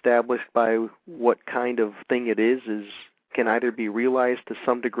nature, established by what kind of thing it is can either be realized to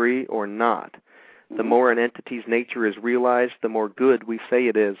some degree or not. The more an entity's nature is realized, the more good we say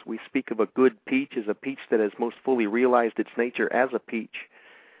it is. We speak of a good peach as a peach that has most fully realized its nature as a peach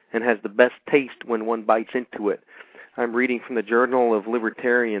and has the best taste when one bites into it. I'm reading from the Journal of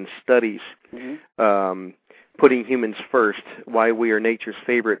Libertarian Studies, Putting Humans First, Why We Are Nature's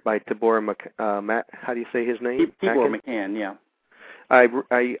Favorite by Tibor how do you say his name? Tibor Machan, yeah.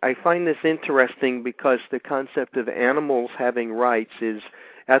 I find this interesting because the concept of animals having rights is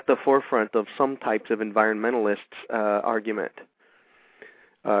at the forefront of some types of environmentalists' argument.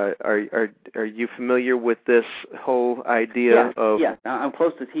 Are you familiar with this whole idea of? Yeah, I'm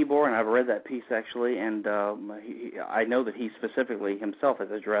close to Tibor, and I've read that piece actually, and I know that he specifically himself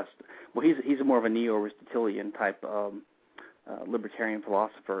has addressed. Well, he's more of a neo-Aristotelian type libertarian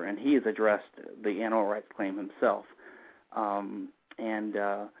philosopher, and he has addressed the animal rights claim himself.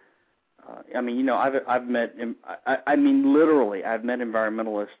 I mean, I've met, literally, I've met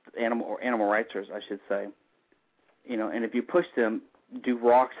environmentalists, animal rightsers, I should say, and if you push them, do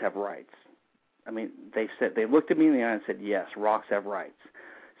rocks have rights? I mean, they looked at me in the eye and said, yes, rocks have rights.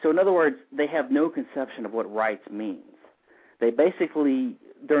 So in other words, they have no conception of what rights means.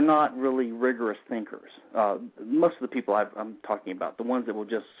 They're not really rigorous thinkers. Most of the people I'm talking about, the ones that will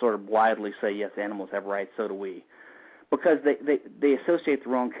just sort of widely say, yes, animals have rights, so do we. Because they associate the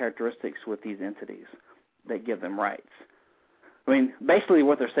wrong characteristics with these entities that give them rights. I mean, basically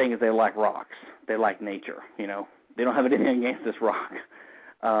what they're saying is they like rocks. They like nature, They don't have anything against this rock.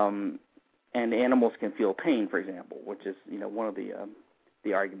 And animals can feel pain, for example, which is, one of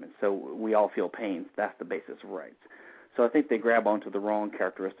the arguments. So we all feel pain. That's the basis of rights. So I think they grab onto the wrong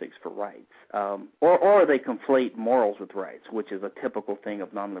characteristics for rights. Or they conflate morals with rights, which is a typical thing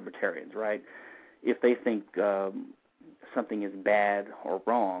of non-libertarians, right? If they think something is bad or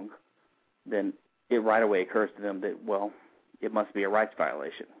wrong, then it right away occurs to them that, well, it must be a rights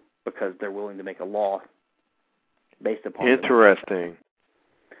violation because they're willing to make a law based upon. Interesting.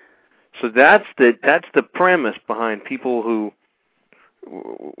 So that's the premise behind people who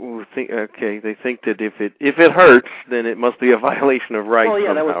think, they think that if it hurts, then it must be a violation of rights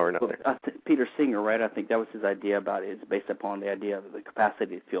somehow or another. Peter Singer, right? I think that was his idea about it. It's based upon the idea of the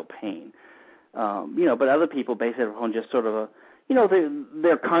capacity to feel pain. But other people base it upon just sort of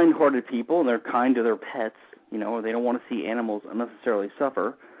they're kind-hearted people and they're kind to their pets, they don't want to see animals unnecessarily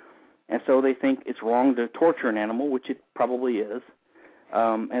suffer, and so they think it's wrong to torture an animal, which it probably is,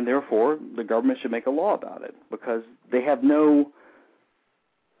 and therefore the government should make a law about it because they have no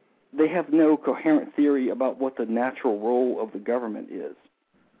coherent theory about what the natural role of the government is,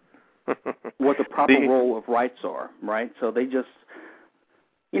 what the proper role of rights are, right? So they just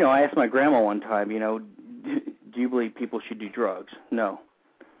I asked my grandma one time, do you believe people should do drugs? No.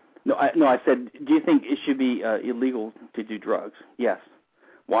 I said, do you think it should be illegal to do drugs? Yes.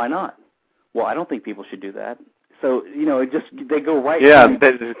 Why not? Well, I don't think people should do that. So, they go right. Yeah,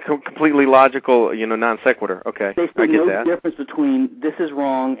 that's completely logical, non sequitur. Okay, they I get no that. Difference between this is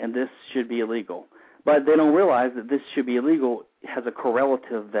wrong and this should be illegal. But they don't realize that this should be illegal has a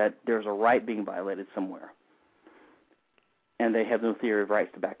correlative that there's a right being violated somewhere. And they have no theory of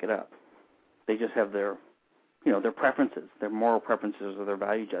rights to back it up. They just have their preferences, their moral preferences or their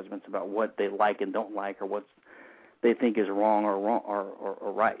value judgments about what they like and don't like or what they think is wrong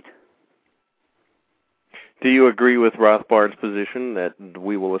or right. Do you agree with Rothbard's position that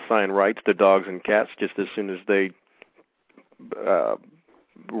we will assign rights to dogs and cats just as soon as they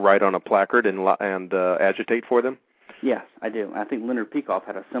write on a placard and agitate for them? Yes, I do. I think Leonard Peikoff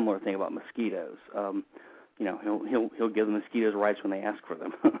had a similar thing about mosquitoes. He'll give the mosquitoes rights when they ask for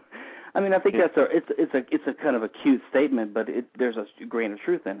them. I mean, I think it's a kind of a cute statement, but there's a grain of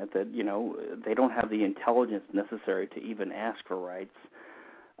truth in it that they don't have the intelligence necessary to even ask for rights,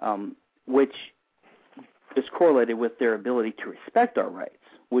 which is correlated with their ability to respect our rights,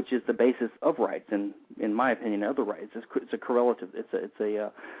 which is the basis of rights, and in my opinion, other rights. It's a correlative.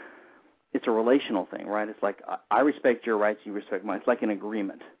 It's a relational thing, right? It's like I respect your rights, you respect mine. It's like an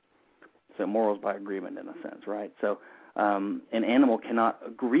agreement. So morals by agreement, in a sense, right? So an animal cannot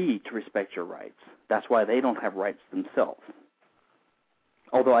agree to respect your rights. That's why they don't have rights themselves.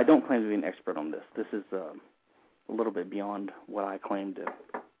 Although I don't claim to be an expert on this. This is a little bit beyond what I claim to.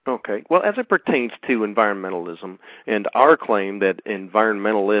 Okay. Well, as it pertains to environmentalism and our claim that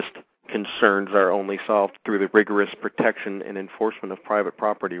environmentalist concerns are only solved through the rigorous protection and enforcement of private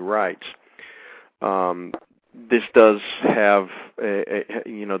property rights, this does have,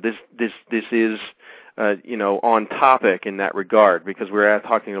 this is, on topic in that regard because we're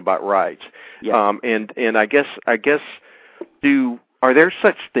talking about rights. Yeah. And I guess, are there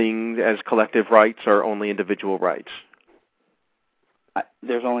such things as collective rights or only individual rights?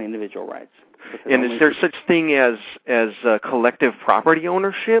 There's only individual rights. And is there such thing as collective property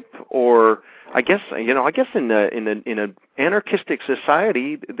ownership? Or I guess in an anarchistic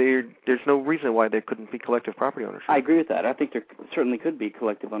society, there's no reason why there couldn't be collective property ownership. I agree with that. I think there certainly could be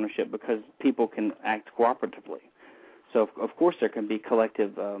collective ownership because people can act cooperatively. So of course there can be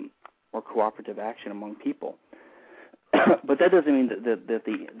collective or cooperative action among people. But that doesn't mean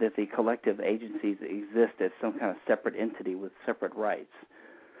that the collective agencies exist as some kind of separate entity with separate rights.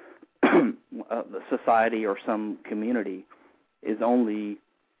 The society or some community is only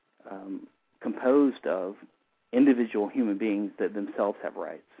composed of individual human beings that themselves have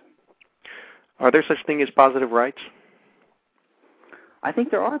rights. Are there such things as positive rights? I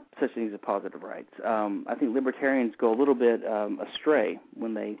think there are such things as positive rights. I think libertarians go a little bit astray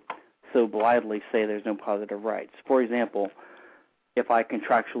when they so blithely say there's no positive rights. For example, if I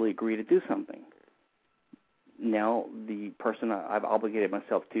contractually agree to do something, now the person I've obligated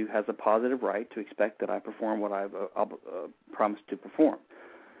myself to has a positive right to expect that I perform what I've promised to perform.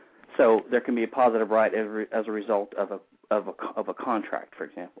 So there can be a positive right as a result of a contract, for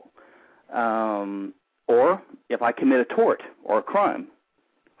example. Or if I commit a tort or a crime,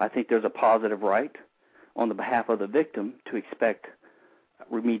 I think there's a positive right on the behalf of the victim to expect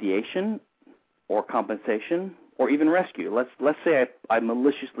remediation or compensation or even rescue. Let's say I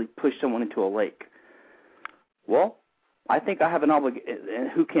maliciously push someone into a lake. Well, I think I have an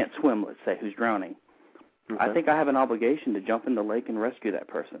obligation. Who can't swim, let's say, who's drowning? Okay. I think I have an obligation to jump in the lake and rescue that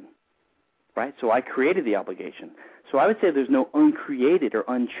person, right? So I created the obligation. So I would say there's no uncreated or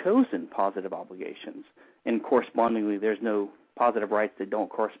unchosen positive obligations, and correspondingly there's no positive rights that don't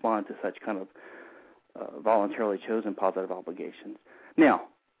correspond to such kind of voluntarily chosen positive obligations. Now,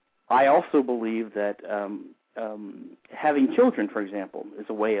 I also believe that having children, for example, is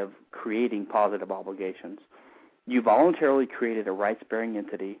a way of creating positive obligations. You voluntarily created a rights-bearing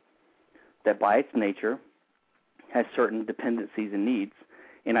entity that by its nature has certain dependencies and needs,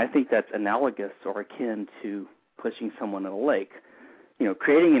 and I think that's analogous or akin to pushing someone in a lake.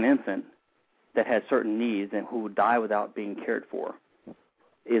 Creating an infant that has certain needs and who would die without being cared for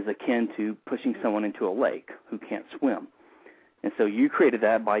is akin to pushing someone into a lake who can't swim. And so you created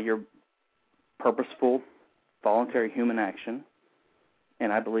that by your purposeful, voluntary human action,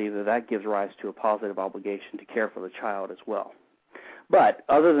 and I believe that gives rise to a positive obligation to care for the child as well. But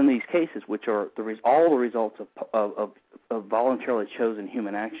other than these cases, which are all the results of voluntarily chosen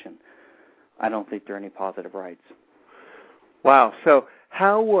human action, I don't think there are any positive rights. Wow. So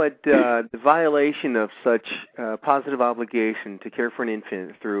how would the violation of such positive obligation to care for an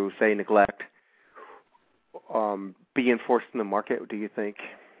infant through, say, neglect be enforced in the market, do you think?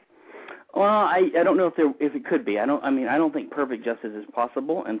 Well, I don't know if it could be. I don't think perfect justice is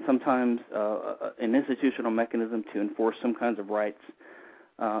possible, and sometimes an institutional mechanism to enforce some kinds of rights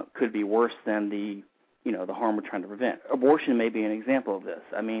could be worse than the harm we're trying to prevent. Abortion may be an example of this.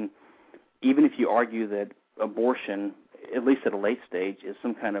 I mean, even if you argue that abortion, at least at a late stage, is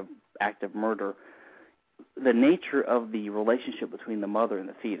some kind of act of murder, the nature of the relationship between the mother and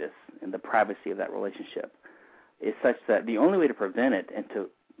the fetus and the privacy of that relationship is such that the only way to prevent it and to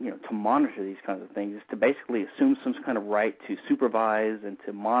monitor these kinds of things is to basically assume some kind of right to supervise and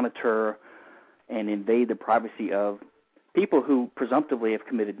to monitor and invade the privacy of people who presumptively have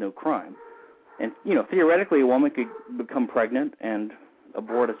committed no crime. And, theoretically, a woman could become pregnant and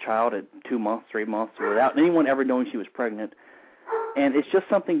abort a child at 2 months, 3 months, without anyone ever knowing she was pregnant. And it's just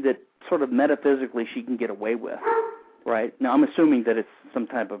something that sort of metaphysically she can get away with, right? Now, I'm assuming that it's some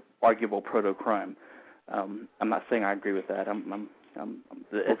type of arguable proto-crime. I'm not saying I agree with that.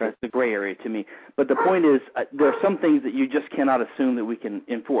 It's a gray area to me. But the point is, there are some things that you just cannot assume that we can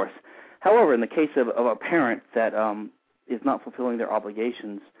enforce. However, in the case of a parent that is not fulfilling their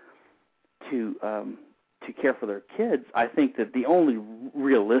obligations to care for their kids, I think that the only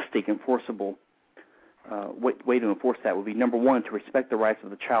realistic enforceable way to enforce that would be, number one, to respect the rights of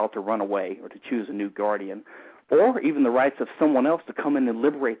the child to run away or to choose a new guardian, or even the rights of someone else to come in and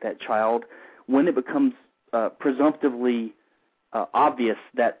liberate that child when it becomes presumptively obvious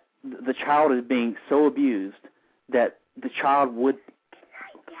that the child is being so abused that the child would...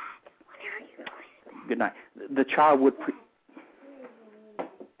 Good night. The child would...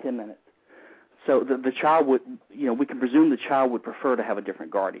 10 minutes. So the child would, we can presume the child would prefer to have a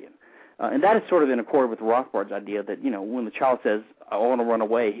different guardian. And that is sort of in accord with Rothbard's idea that, when the child says, I want to run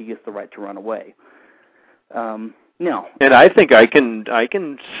away, he gets the right to run away. Now, and I think I can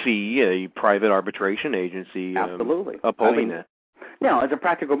see a private arbitration agency absolutely upholding that. Now, as a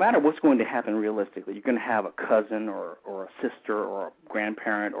practical matter, what's going to happen realistically? You're going to have a cousin or a sister or a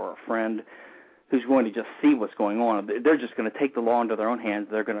grandparent or a friend who's going to just see what's going on. They're just going to take the law into their own hands.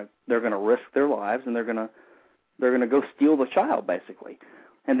 They're going to risk their lives, and they're going to go steal the child, basically.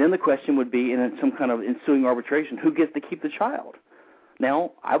 And then the question would be, in some kind of ensuing arbitration, who gets to keep the child?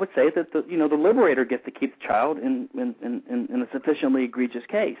 Now, I would say that the liberator gets to keep the child in a sufficiently egregious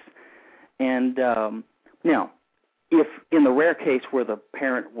case. And now, if in the rare case where the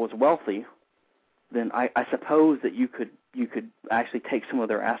parent was wealthy, then I suppose that you could actually take some of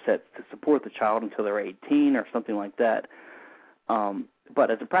their assets to support the child until they're 18 or something like that. But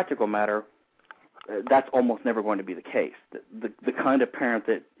as a practical matter, that's almost never going to be the case. The kind of parent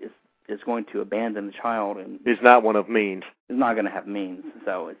that is going to abandon the child and is not one of means. Is not going to have means.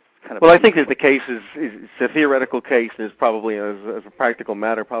 So it's kind of... Well, I think that the case is a theoretical case, and is probably, as a practical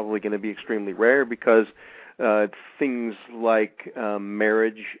matter, probably going to be extremely rare because things like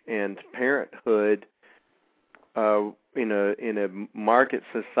marriage and parenthood in a market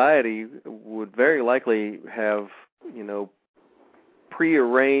society would very likely have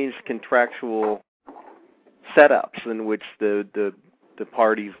prearranged contractual setups in which the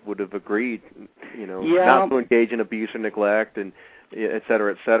parties would have agreed not to engage in abuse or neglect and et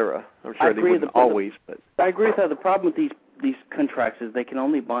cetera, et cetera. I'm sure they wouldn't always, but I agree with that. The problem with these contracts is they can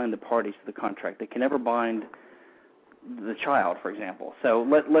only bind the parties to the contract. They can never bind the child, for example. So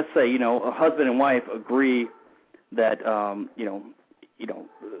let's say a husband and wife agree that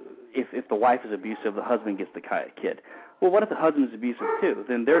if the wife is abusive, the husband gets the kid. Well, what if the husband is abusive too?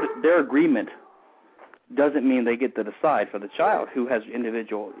 Then their agreement doesn't mean they get to decide for the child, who has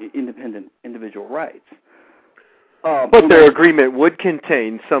independent individual rights. But their agreement would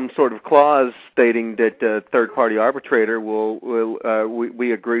contain some sort of clause stating that the third-party arbitrator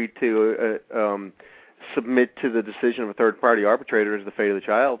we agree to submit to the decision of a third-party arbitrator as the fate of the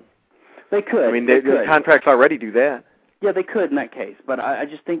child. They could. I mean, the contracts already do that. Yeah, they could in that case. But I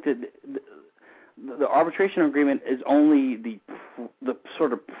just think that the arbitration agreement is only the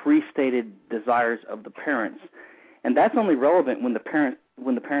sort of pre-stated desires of the parents, and that's only relevant when the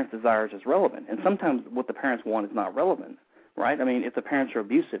parents' desires is relevant. And sometimes what the parents want is not relevant, right? I mean, if the parents are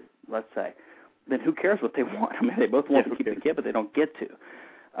abusive, let's say, then who cares what they want? I mean, they both want to keep the kid, but they don't get to.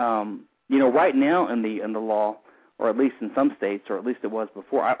 Right now in the law, or at least in some states, or at least it was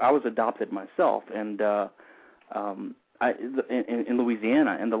before, I was adopted myself, and in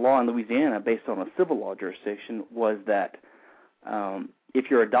Louisiana, and the law in Louisiana, based on a civil law jurisdiction, was that if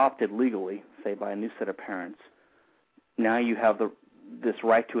you're adopted legally, say by a new set of parents, now you have this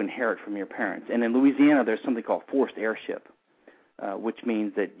right to inherit from your parents. And in Louisiana, there's something called forced heirship, which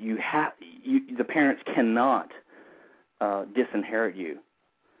means that the parents cannot disinherit you.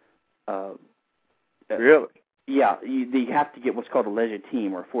 Really? Yeah, you have to get what's called a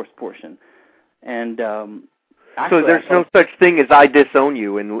legitime or forced portion. And so there's no such thing as I disown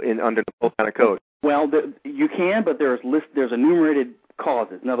you in under the Montana Code. Well, you can, but there's enumerated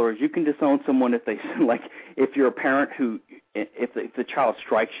causes. In other words, you can disown someone if they if you're a parent who if the child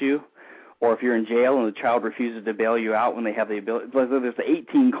strikes you, or if you're in jail and the child refuses to bail you out when they have the ability. There's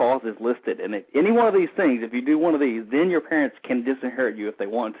 18 causes listed, and if any one of these things, if you do one of these, then your parents can disinherit you if they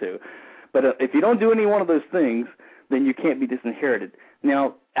want to. But if you don't do any one of those things, then you can't be disinherited.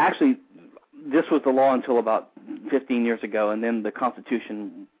 Now, actually, this was the law until about 15 years ago, and then the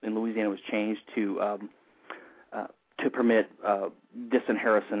Constitution in Louisiana was changed to permit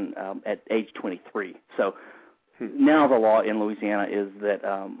disinheritance at age 23. So now the law in Louisiana is that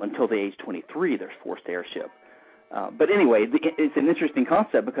until the age 23, there's forced heirship. But anyway, it's an interesting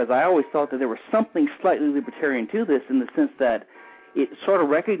concept because I always thought that there was something slightly libertarian to this in the sense that it sort of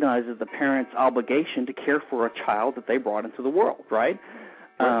recognizes the parent's obligation to care for a child that they brought into the world, right?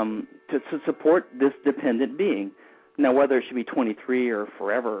 To support this dependent being. Now, whether it should be 23 or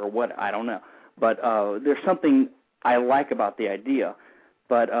forever or what, I don't know. But there's something I like about the idea.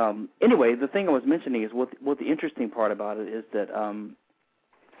 But anyway, the thing I was mentioning is what the interesting part about it is that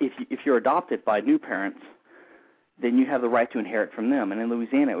if you're adopted by new parents, then you have the right to inherit from them. And in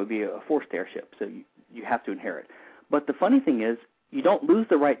Louisiana, it would be a forced heirship, so you have to inherit. But the funny thing is, you don't lose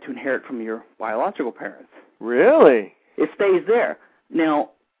the right to inherit from your biological parents. Really? It stays there. Now,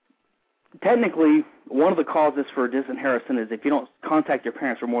 technically, one of the causes for disinheritance is if you don't contact your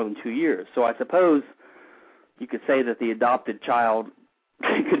parents for more than 2 years. So I suppose you could say that the adopted child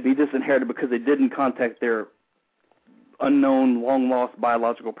could be disinherited because they didn't contact their unknown, long-lost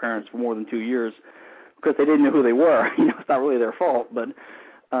biological parents for more than 2 years because they didn't know who they were. It's not really their fault, but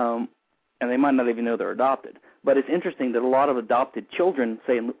and they might not even know they're adopted. But it's interesting that a lot of adopted children,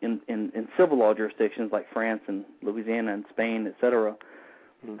 say in civil law jurisdictions like France and Louisiana and Spain, et cetera,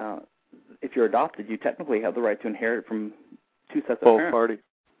 if you're adopted, you technically have the right to inherit from two sets of parents. Both parties.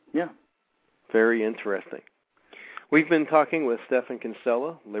 Yeah. Very interesting. We've been talking with Stephan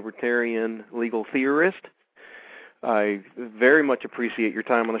Kinsella, libertarian legal theorist. I very much appreciate your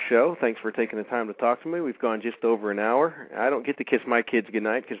time on the show. Thanks for taking the time to talk to me. We've gone just over an hour. I don't get to kiss my kids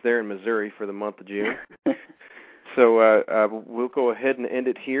goodnight because they're in Missouri for the month of June. So we'll go ahead and end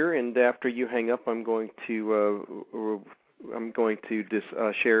it here. And after you hang up, I'm going to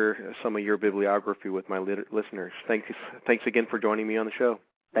share some of your bibliography with my listeners. Thanks again for joining me on the show.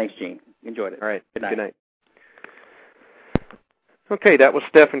 Thanks, Gene. Enjoyed it. All right. Good night. Good night. Okay, that was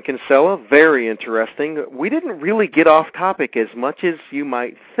Stephan Kinsella. Very interesting. We didn't really get off topic as much as you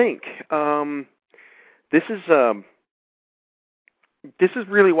might think. This is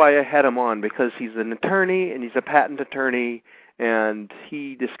really why I had him on, because he's an attorney and he's a patent attorney, and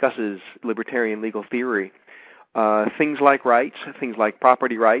he discusses libertarian legal theory. Things like rights, things like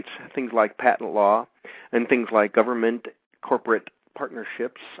property rights, things like patent law, and things like government, corporate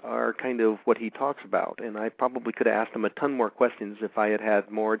partnerships are kind of what he talks about. And I probably could have asked him a ton more questions if I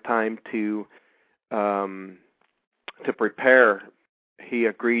had more time to prepare. He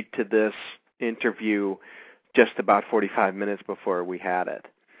agreed to this interview just about 45 minutes before we had it.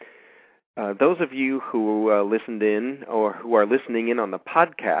 Those of you who listened in or who are listening in on the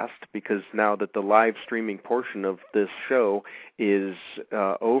podcast, because now that the live streaming portion of this show is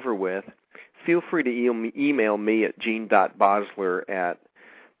over with, feel free to email me at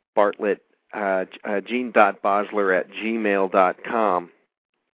gene.bosler@gene.bosler@gmail.com.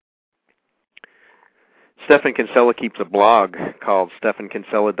 Stephan Kinsella keeps a blog called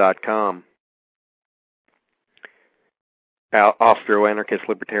stephankinsella.com. Austro-anarchist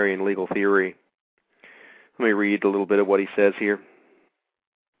libertarian legal theory. Let me read a little bit of what he says here.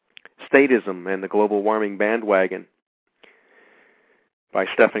 Statism and the Global Warming Bandwagon by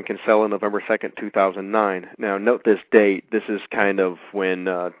Stephan Kinsella, November 2nd, 2009. Now, note this date. This is kind of when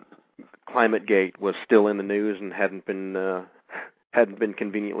ClimateGate was still in the news and hadn't been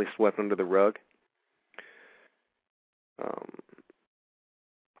conveniently swept under the rug.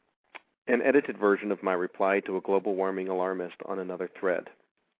 An edited version of my reply to a global warming alarmist on another thread.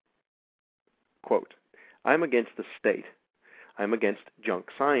 Quote, I'm against the state. I'm against junk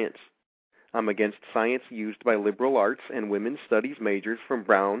science. I'm against science used by liberal arts and women's studies majors from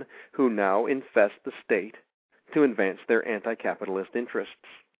Brown who now infest the state to advance their anti-capitalist interests.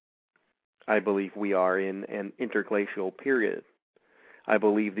 I believe we are in an interglacial period. I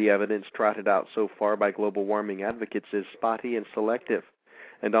believe the evidence trotted out so far by global warming advocates is spotty and selective,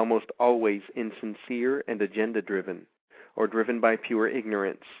 and almost always insincere and agenda-driven, or driven by pure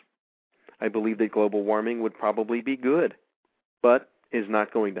ignorance. I believe that global warming would probably be good, but is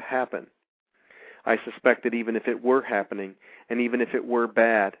not going to happen. I suspect that even if it were happening, and even if it were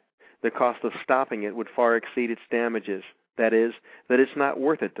bad, the cost of stopping it would far exceed its damages. That is, that it's not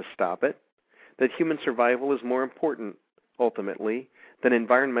worth it to stop it, that human survival is more important, ultimately, than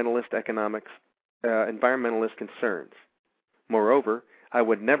environmentalist concerns. Moreover, I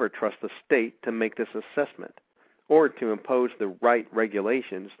would never trust the state to make this assessment, or to impose the right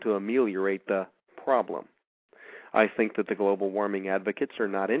regulations to ameliorate the problem. I think that the global warming advocates are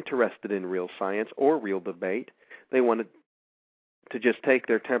not interested in real science or real debate. They want to just take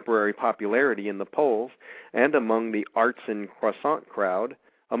their temporary popularity in the polls and among the arts and croissant crowd,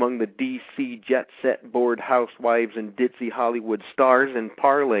 among the D.C. jet-set bored housewives and ditzy Hollywood stars, and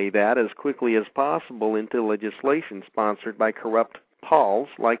parlay that as quickly as possible into legislation sponsored by corrupt Pauls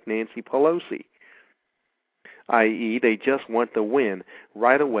like Nancy Pelosi. I.e., they just want the win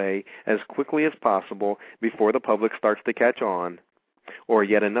right away as quickly as possible before the public starts to catch on, or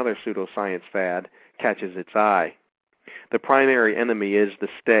yet another pseudoscience fad catches its eye. The primary enemy is the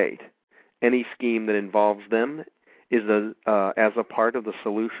state. Any scheme that involves them is as a part of the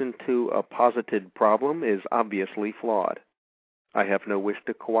solution to a posited problem is obviously flawed. I have no wish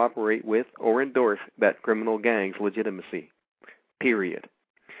to cooperate with or endorse that criminal gang's legitimacy. Period.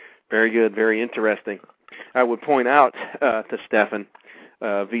 Very good, very interesting. I would point out to Stephan,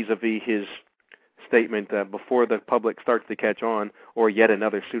 vis-a-vis his statement, before the public starts to catch on, or yet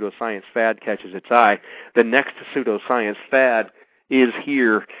another pseudoscience fad catches its eye, the next pseudoscience fad is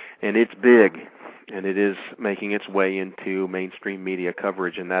here, and it's big, and it is making its way into mainstream media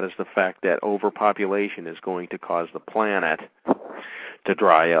coverage, and that is the fact that overpopulation is going to cause the planet to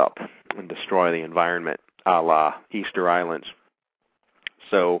dry up and destroy the environment, a la Easter Islands.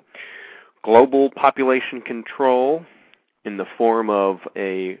 So, global population control in the form of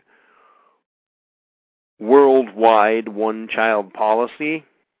a worldwide one-child policy,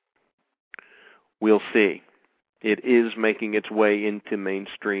 we'll see. It is making its way into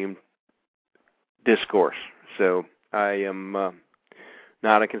mainstream discourse. So I am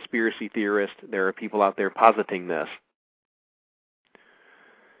not a conspiracy theorist. There are people out there positing this.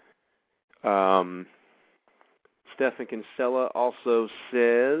 Stephan Kinsella also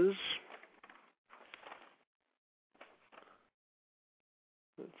says,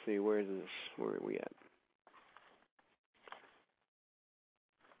 let's see, where are we at?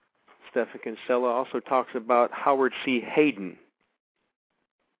 Stephan Kinsella also talks about Howard C. Hayden.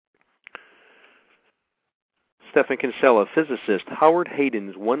 Stephan Kinsella, physicist, Howard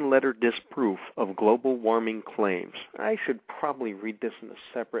Hayden's one-letter disproof of global warming claims. I should probably read this in a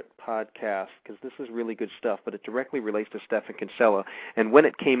separate podcast because this is really good stuff, but it directly relates to Stephan Kinsella. And when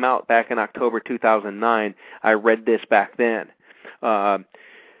it came out back in October 2009, I read this back then.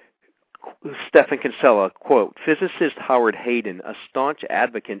 Stephan Kinsella, quote, physicist Howard Hayden, a staunch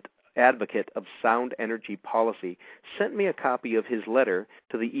advocate of sound energy policy, sent me a copy of his letter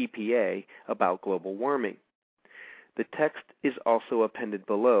to the EPA about global warming. The text is also appended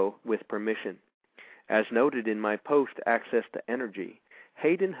below with permission. As noted in my post, Access to Energy,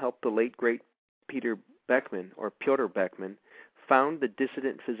 Hayden helped the late great Pyotr Beckman found the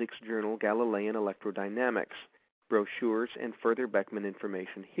dissident physics journal Galilean Electrodynamics. Brochures and further Beckman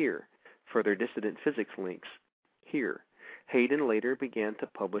information here. Further dissident physics links here. Hayden later began to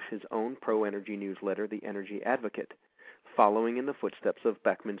publish his own pro-energy newsletter, The Energy Advocate, following in the footsteps of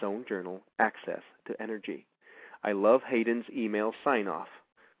Beckman's own journal, Access to Energy. I love Hayden's email sign-off.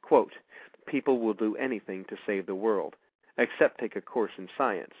 Quote, people will do anything to save the world, except take a course in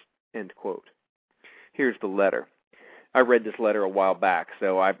science, end quote. Here's the letter. I read this letter a while back,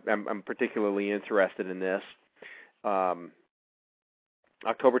 so I'm particularly interested in this. October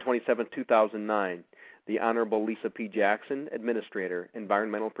 27, 2009, the Honorable Lisa P. Jackson, Administrator,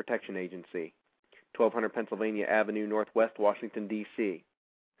 Environmental Protection Agency, 1200 Pennsylvania Avenue, Northwest, Washington, D.C.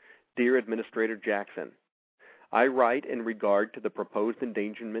 Dear Administrator Jackson, I write in regard to the proposed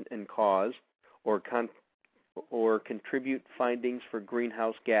endangerment and cause or contribute findings for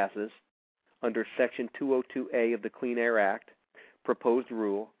greenhouse gases under Section 202A of the Clean Air Act, Proposed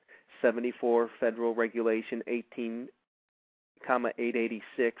Rule 74 Federal Regulation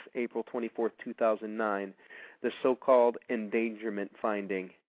 18,886, April 24, 2009, the so-called endangerment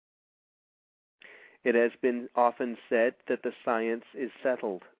finding. It has been often said that the science is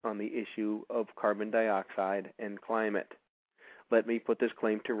settled on the issue of carbon dioxide and climate. Let me put this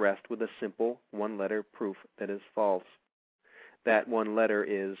claim to rest with a simple one-letter proof that is false. That one letter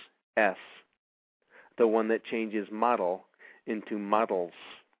is S, the one that changes model into models.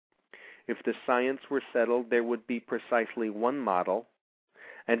 If the science were settled, there would be precisely one model,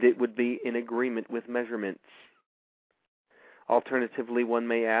 and it would be in agreement with measurements. Alternatively, one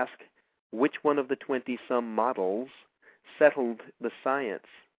may ask, which one of the 20-some models settled the science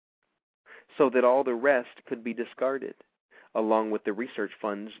so that all the rest could be discarded, along with the research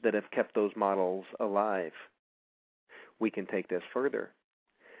funds that have kept those models alive. We can take this further.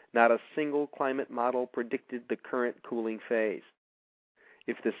 Not a single climate model predicted the current cooling phase.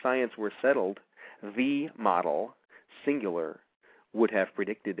 If the science were settled, the model, singular, would have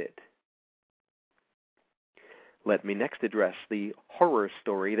predicted it. Let me next address the horror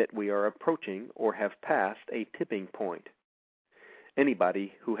story that we are approaching or have passed a tipping point.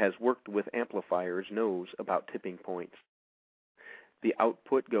 Anybody who has worked with amplifiers knows about tipping points. The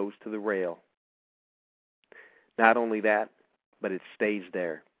output goes to the rail. Not only that, but it stays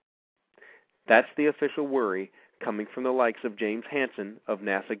there. That's the official worry coming from the likes of James Hansen of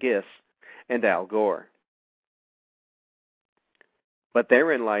NASA GISS and Al Gore. But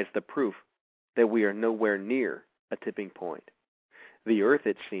therein lies the proof that we are nowhere near a tipping point. The Earth,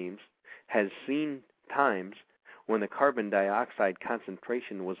 it seems, has seen times when the carbon dioxide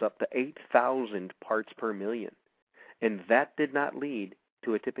concentration was up to 8,000 parts per million, and that did not lead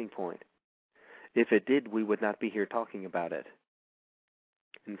to a tipping point. If it did, we would not be here talking about it.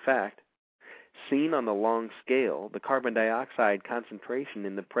 In fact, seen on the long scale, the carbon dioxide concentration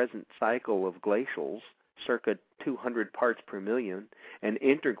in the present cycle of glacials, circa 200 parts per million, and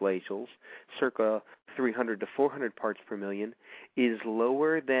interglacials, circa 300 to 400 parts per million, is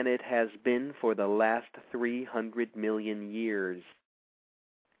lower than it has been for the last 300 million years.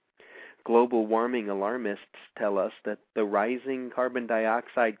 Global warming alarmists tell us that the rising carbon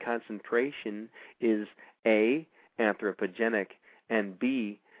dioxide concentration is A, anthropogenic, and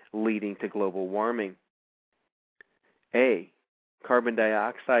B, leading to global warming. A, carbon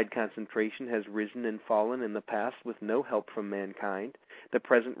dioxide concentration has risen and fallen in the past with no help from mankind. The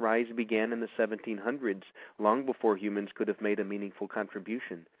present rise began in the 1700s, long before humans could have made a meaningful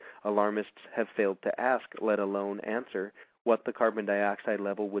contribution. Alarmists have failed to ask, let alone answer, what the carbon dioxide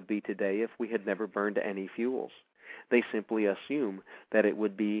level would be today if we had never burned any fuels. They simply assume that it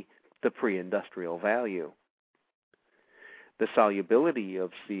would be the pre-industrial value. The solubility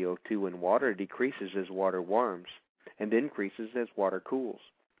of CO2 in water decreases as water warms and increases as water cools.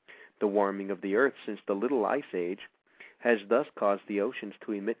 The warming of the Earth since the Little Ice Age has thus caused the oceans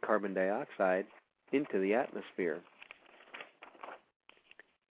to emit carbon dioxide into the atmosphere.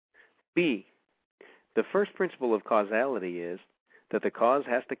 B. The first principle of causality is that the cause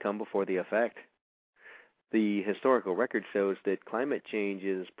has to come before the effect. The historical record shows that climate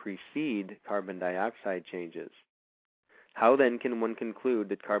changes precede carbon dioxide changes. How then can one conclude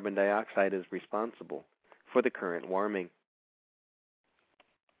that carbon dioxide is responsible for the current warming?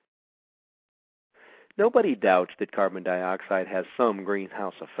 Nobody doubts that carbon dioxide has some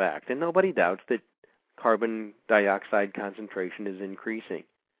greenhouse effect, and nobody doubts that carbon dioxide concentration is increasing.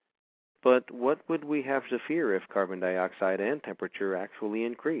 But what would we have to fear if carbon dioxide and temperature actually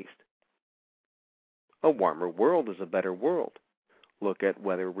increased? A warmer world is a better world. Look at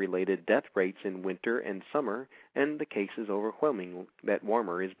weather-related death rates in winter and summer, and the case is overwhelming that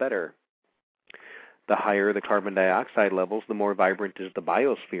warmer is better. The higher the carbon dioxide levels, the more vibrant is the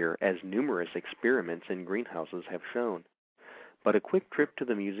biosphere, as numerous experiments in greenhouses have shown. But a quick trip to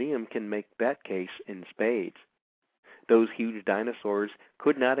the museum can make that case in spades. Those huge dinosaurs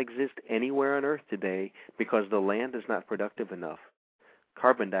could not exist anywhere on Earth today because the land is not productive enough.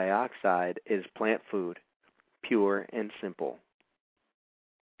 Carbon dioxide is plant food, pure and simple.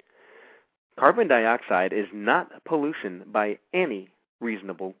 Carbon dioxide is not pollution by any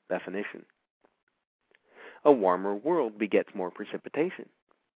reasonable definition. A warmer world begets more precipitation.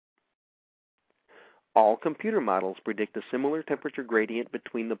 All computer models predict a similar temperature gradient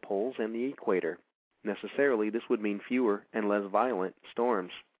between the poles and the equator. Necessarily, this would mean fewer and less violent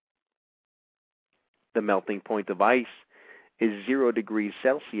storms. The melting point of ice is 0 degrees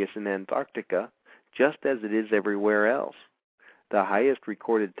Celsius in Antarctica, just as it is everywhere else. The highest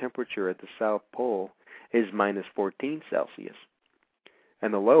recorded temperature at the South Pole is minus 14 Celsius,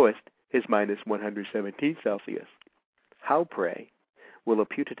 and the lowest is minus 117 Celsius. How, pray, will a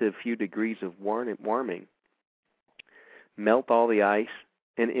putative few degrees of warming melt all the ice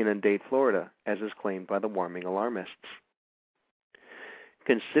and inundate Florida, as is claimed by the warming alarmists?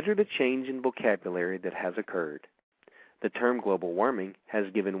 Consider the change in vocabulary that has occurred. The term global warming has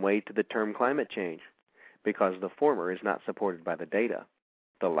given way to the term climate change, because the former is not supported by the data.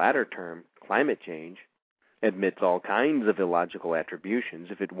 The latter term, climate change, admits all kinds of illogical attributions.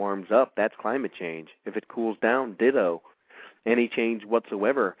 If it warms up, that's climate change. If it cools down, ditto. Any change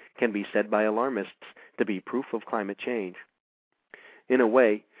whatsoever can be said by alarmists to be proof of climate change. In a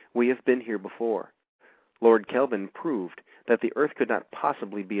way, we have been here before. Lord Kelvin proved that the Earth could not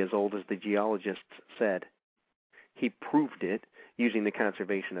possibly be as old as the geologists said. He proved it using the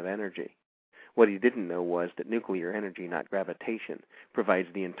conservation of energy. What he didn't know was that nuclear energy, not gravitation, provides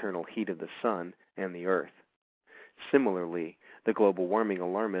the internal heat of the sun and the Earth. Similarly, the global warming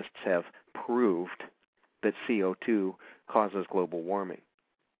alarmists have proved that CO2 causes global warming,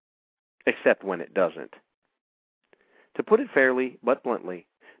 except when it doesn't. To put it fairly but bluntly,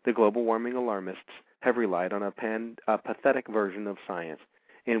 the global warming alarmists have relied on a pathetic version of science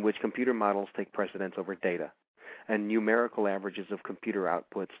in which computer models take precedence over data, and numerical averages of computer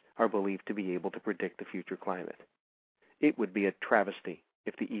outputs are believed to be able to predict the future climate. It would be a travesty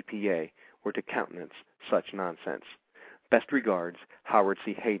if the EPA were to countenance such nonsense. Best regards, Howard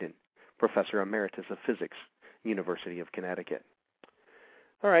C. Hayden, Professor Emeritus of Physics, University of Connecticut.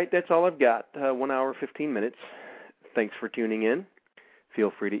 All right, that's all I've got. 1 hour, 15 minutes. Thanks for tuning in.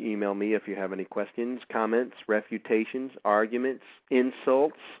 Feel free to email me if you have any questions, comments, refutations, arguments,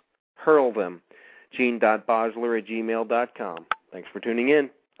 insults. Hurl them. Gene.bosler@gmail.com. Thanks for tuning in.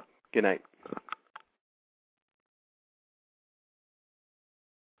 Good night.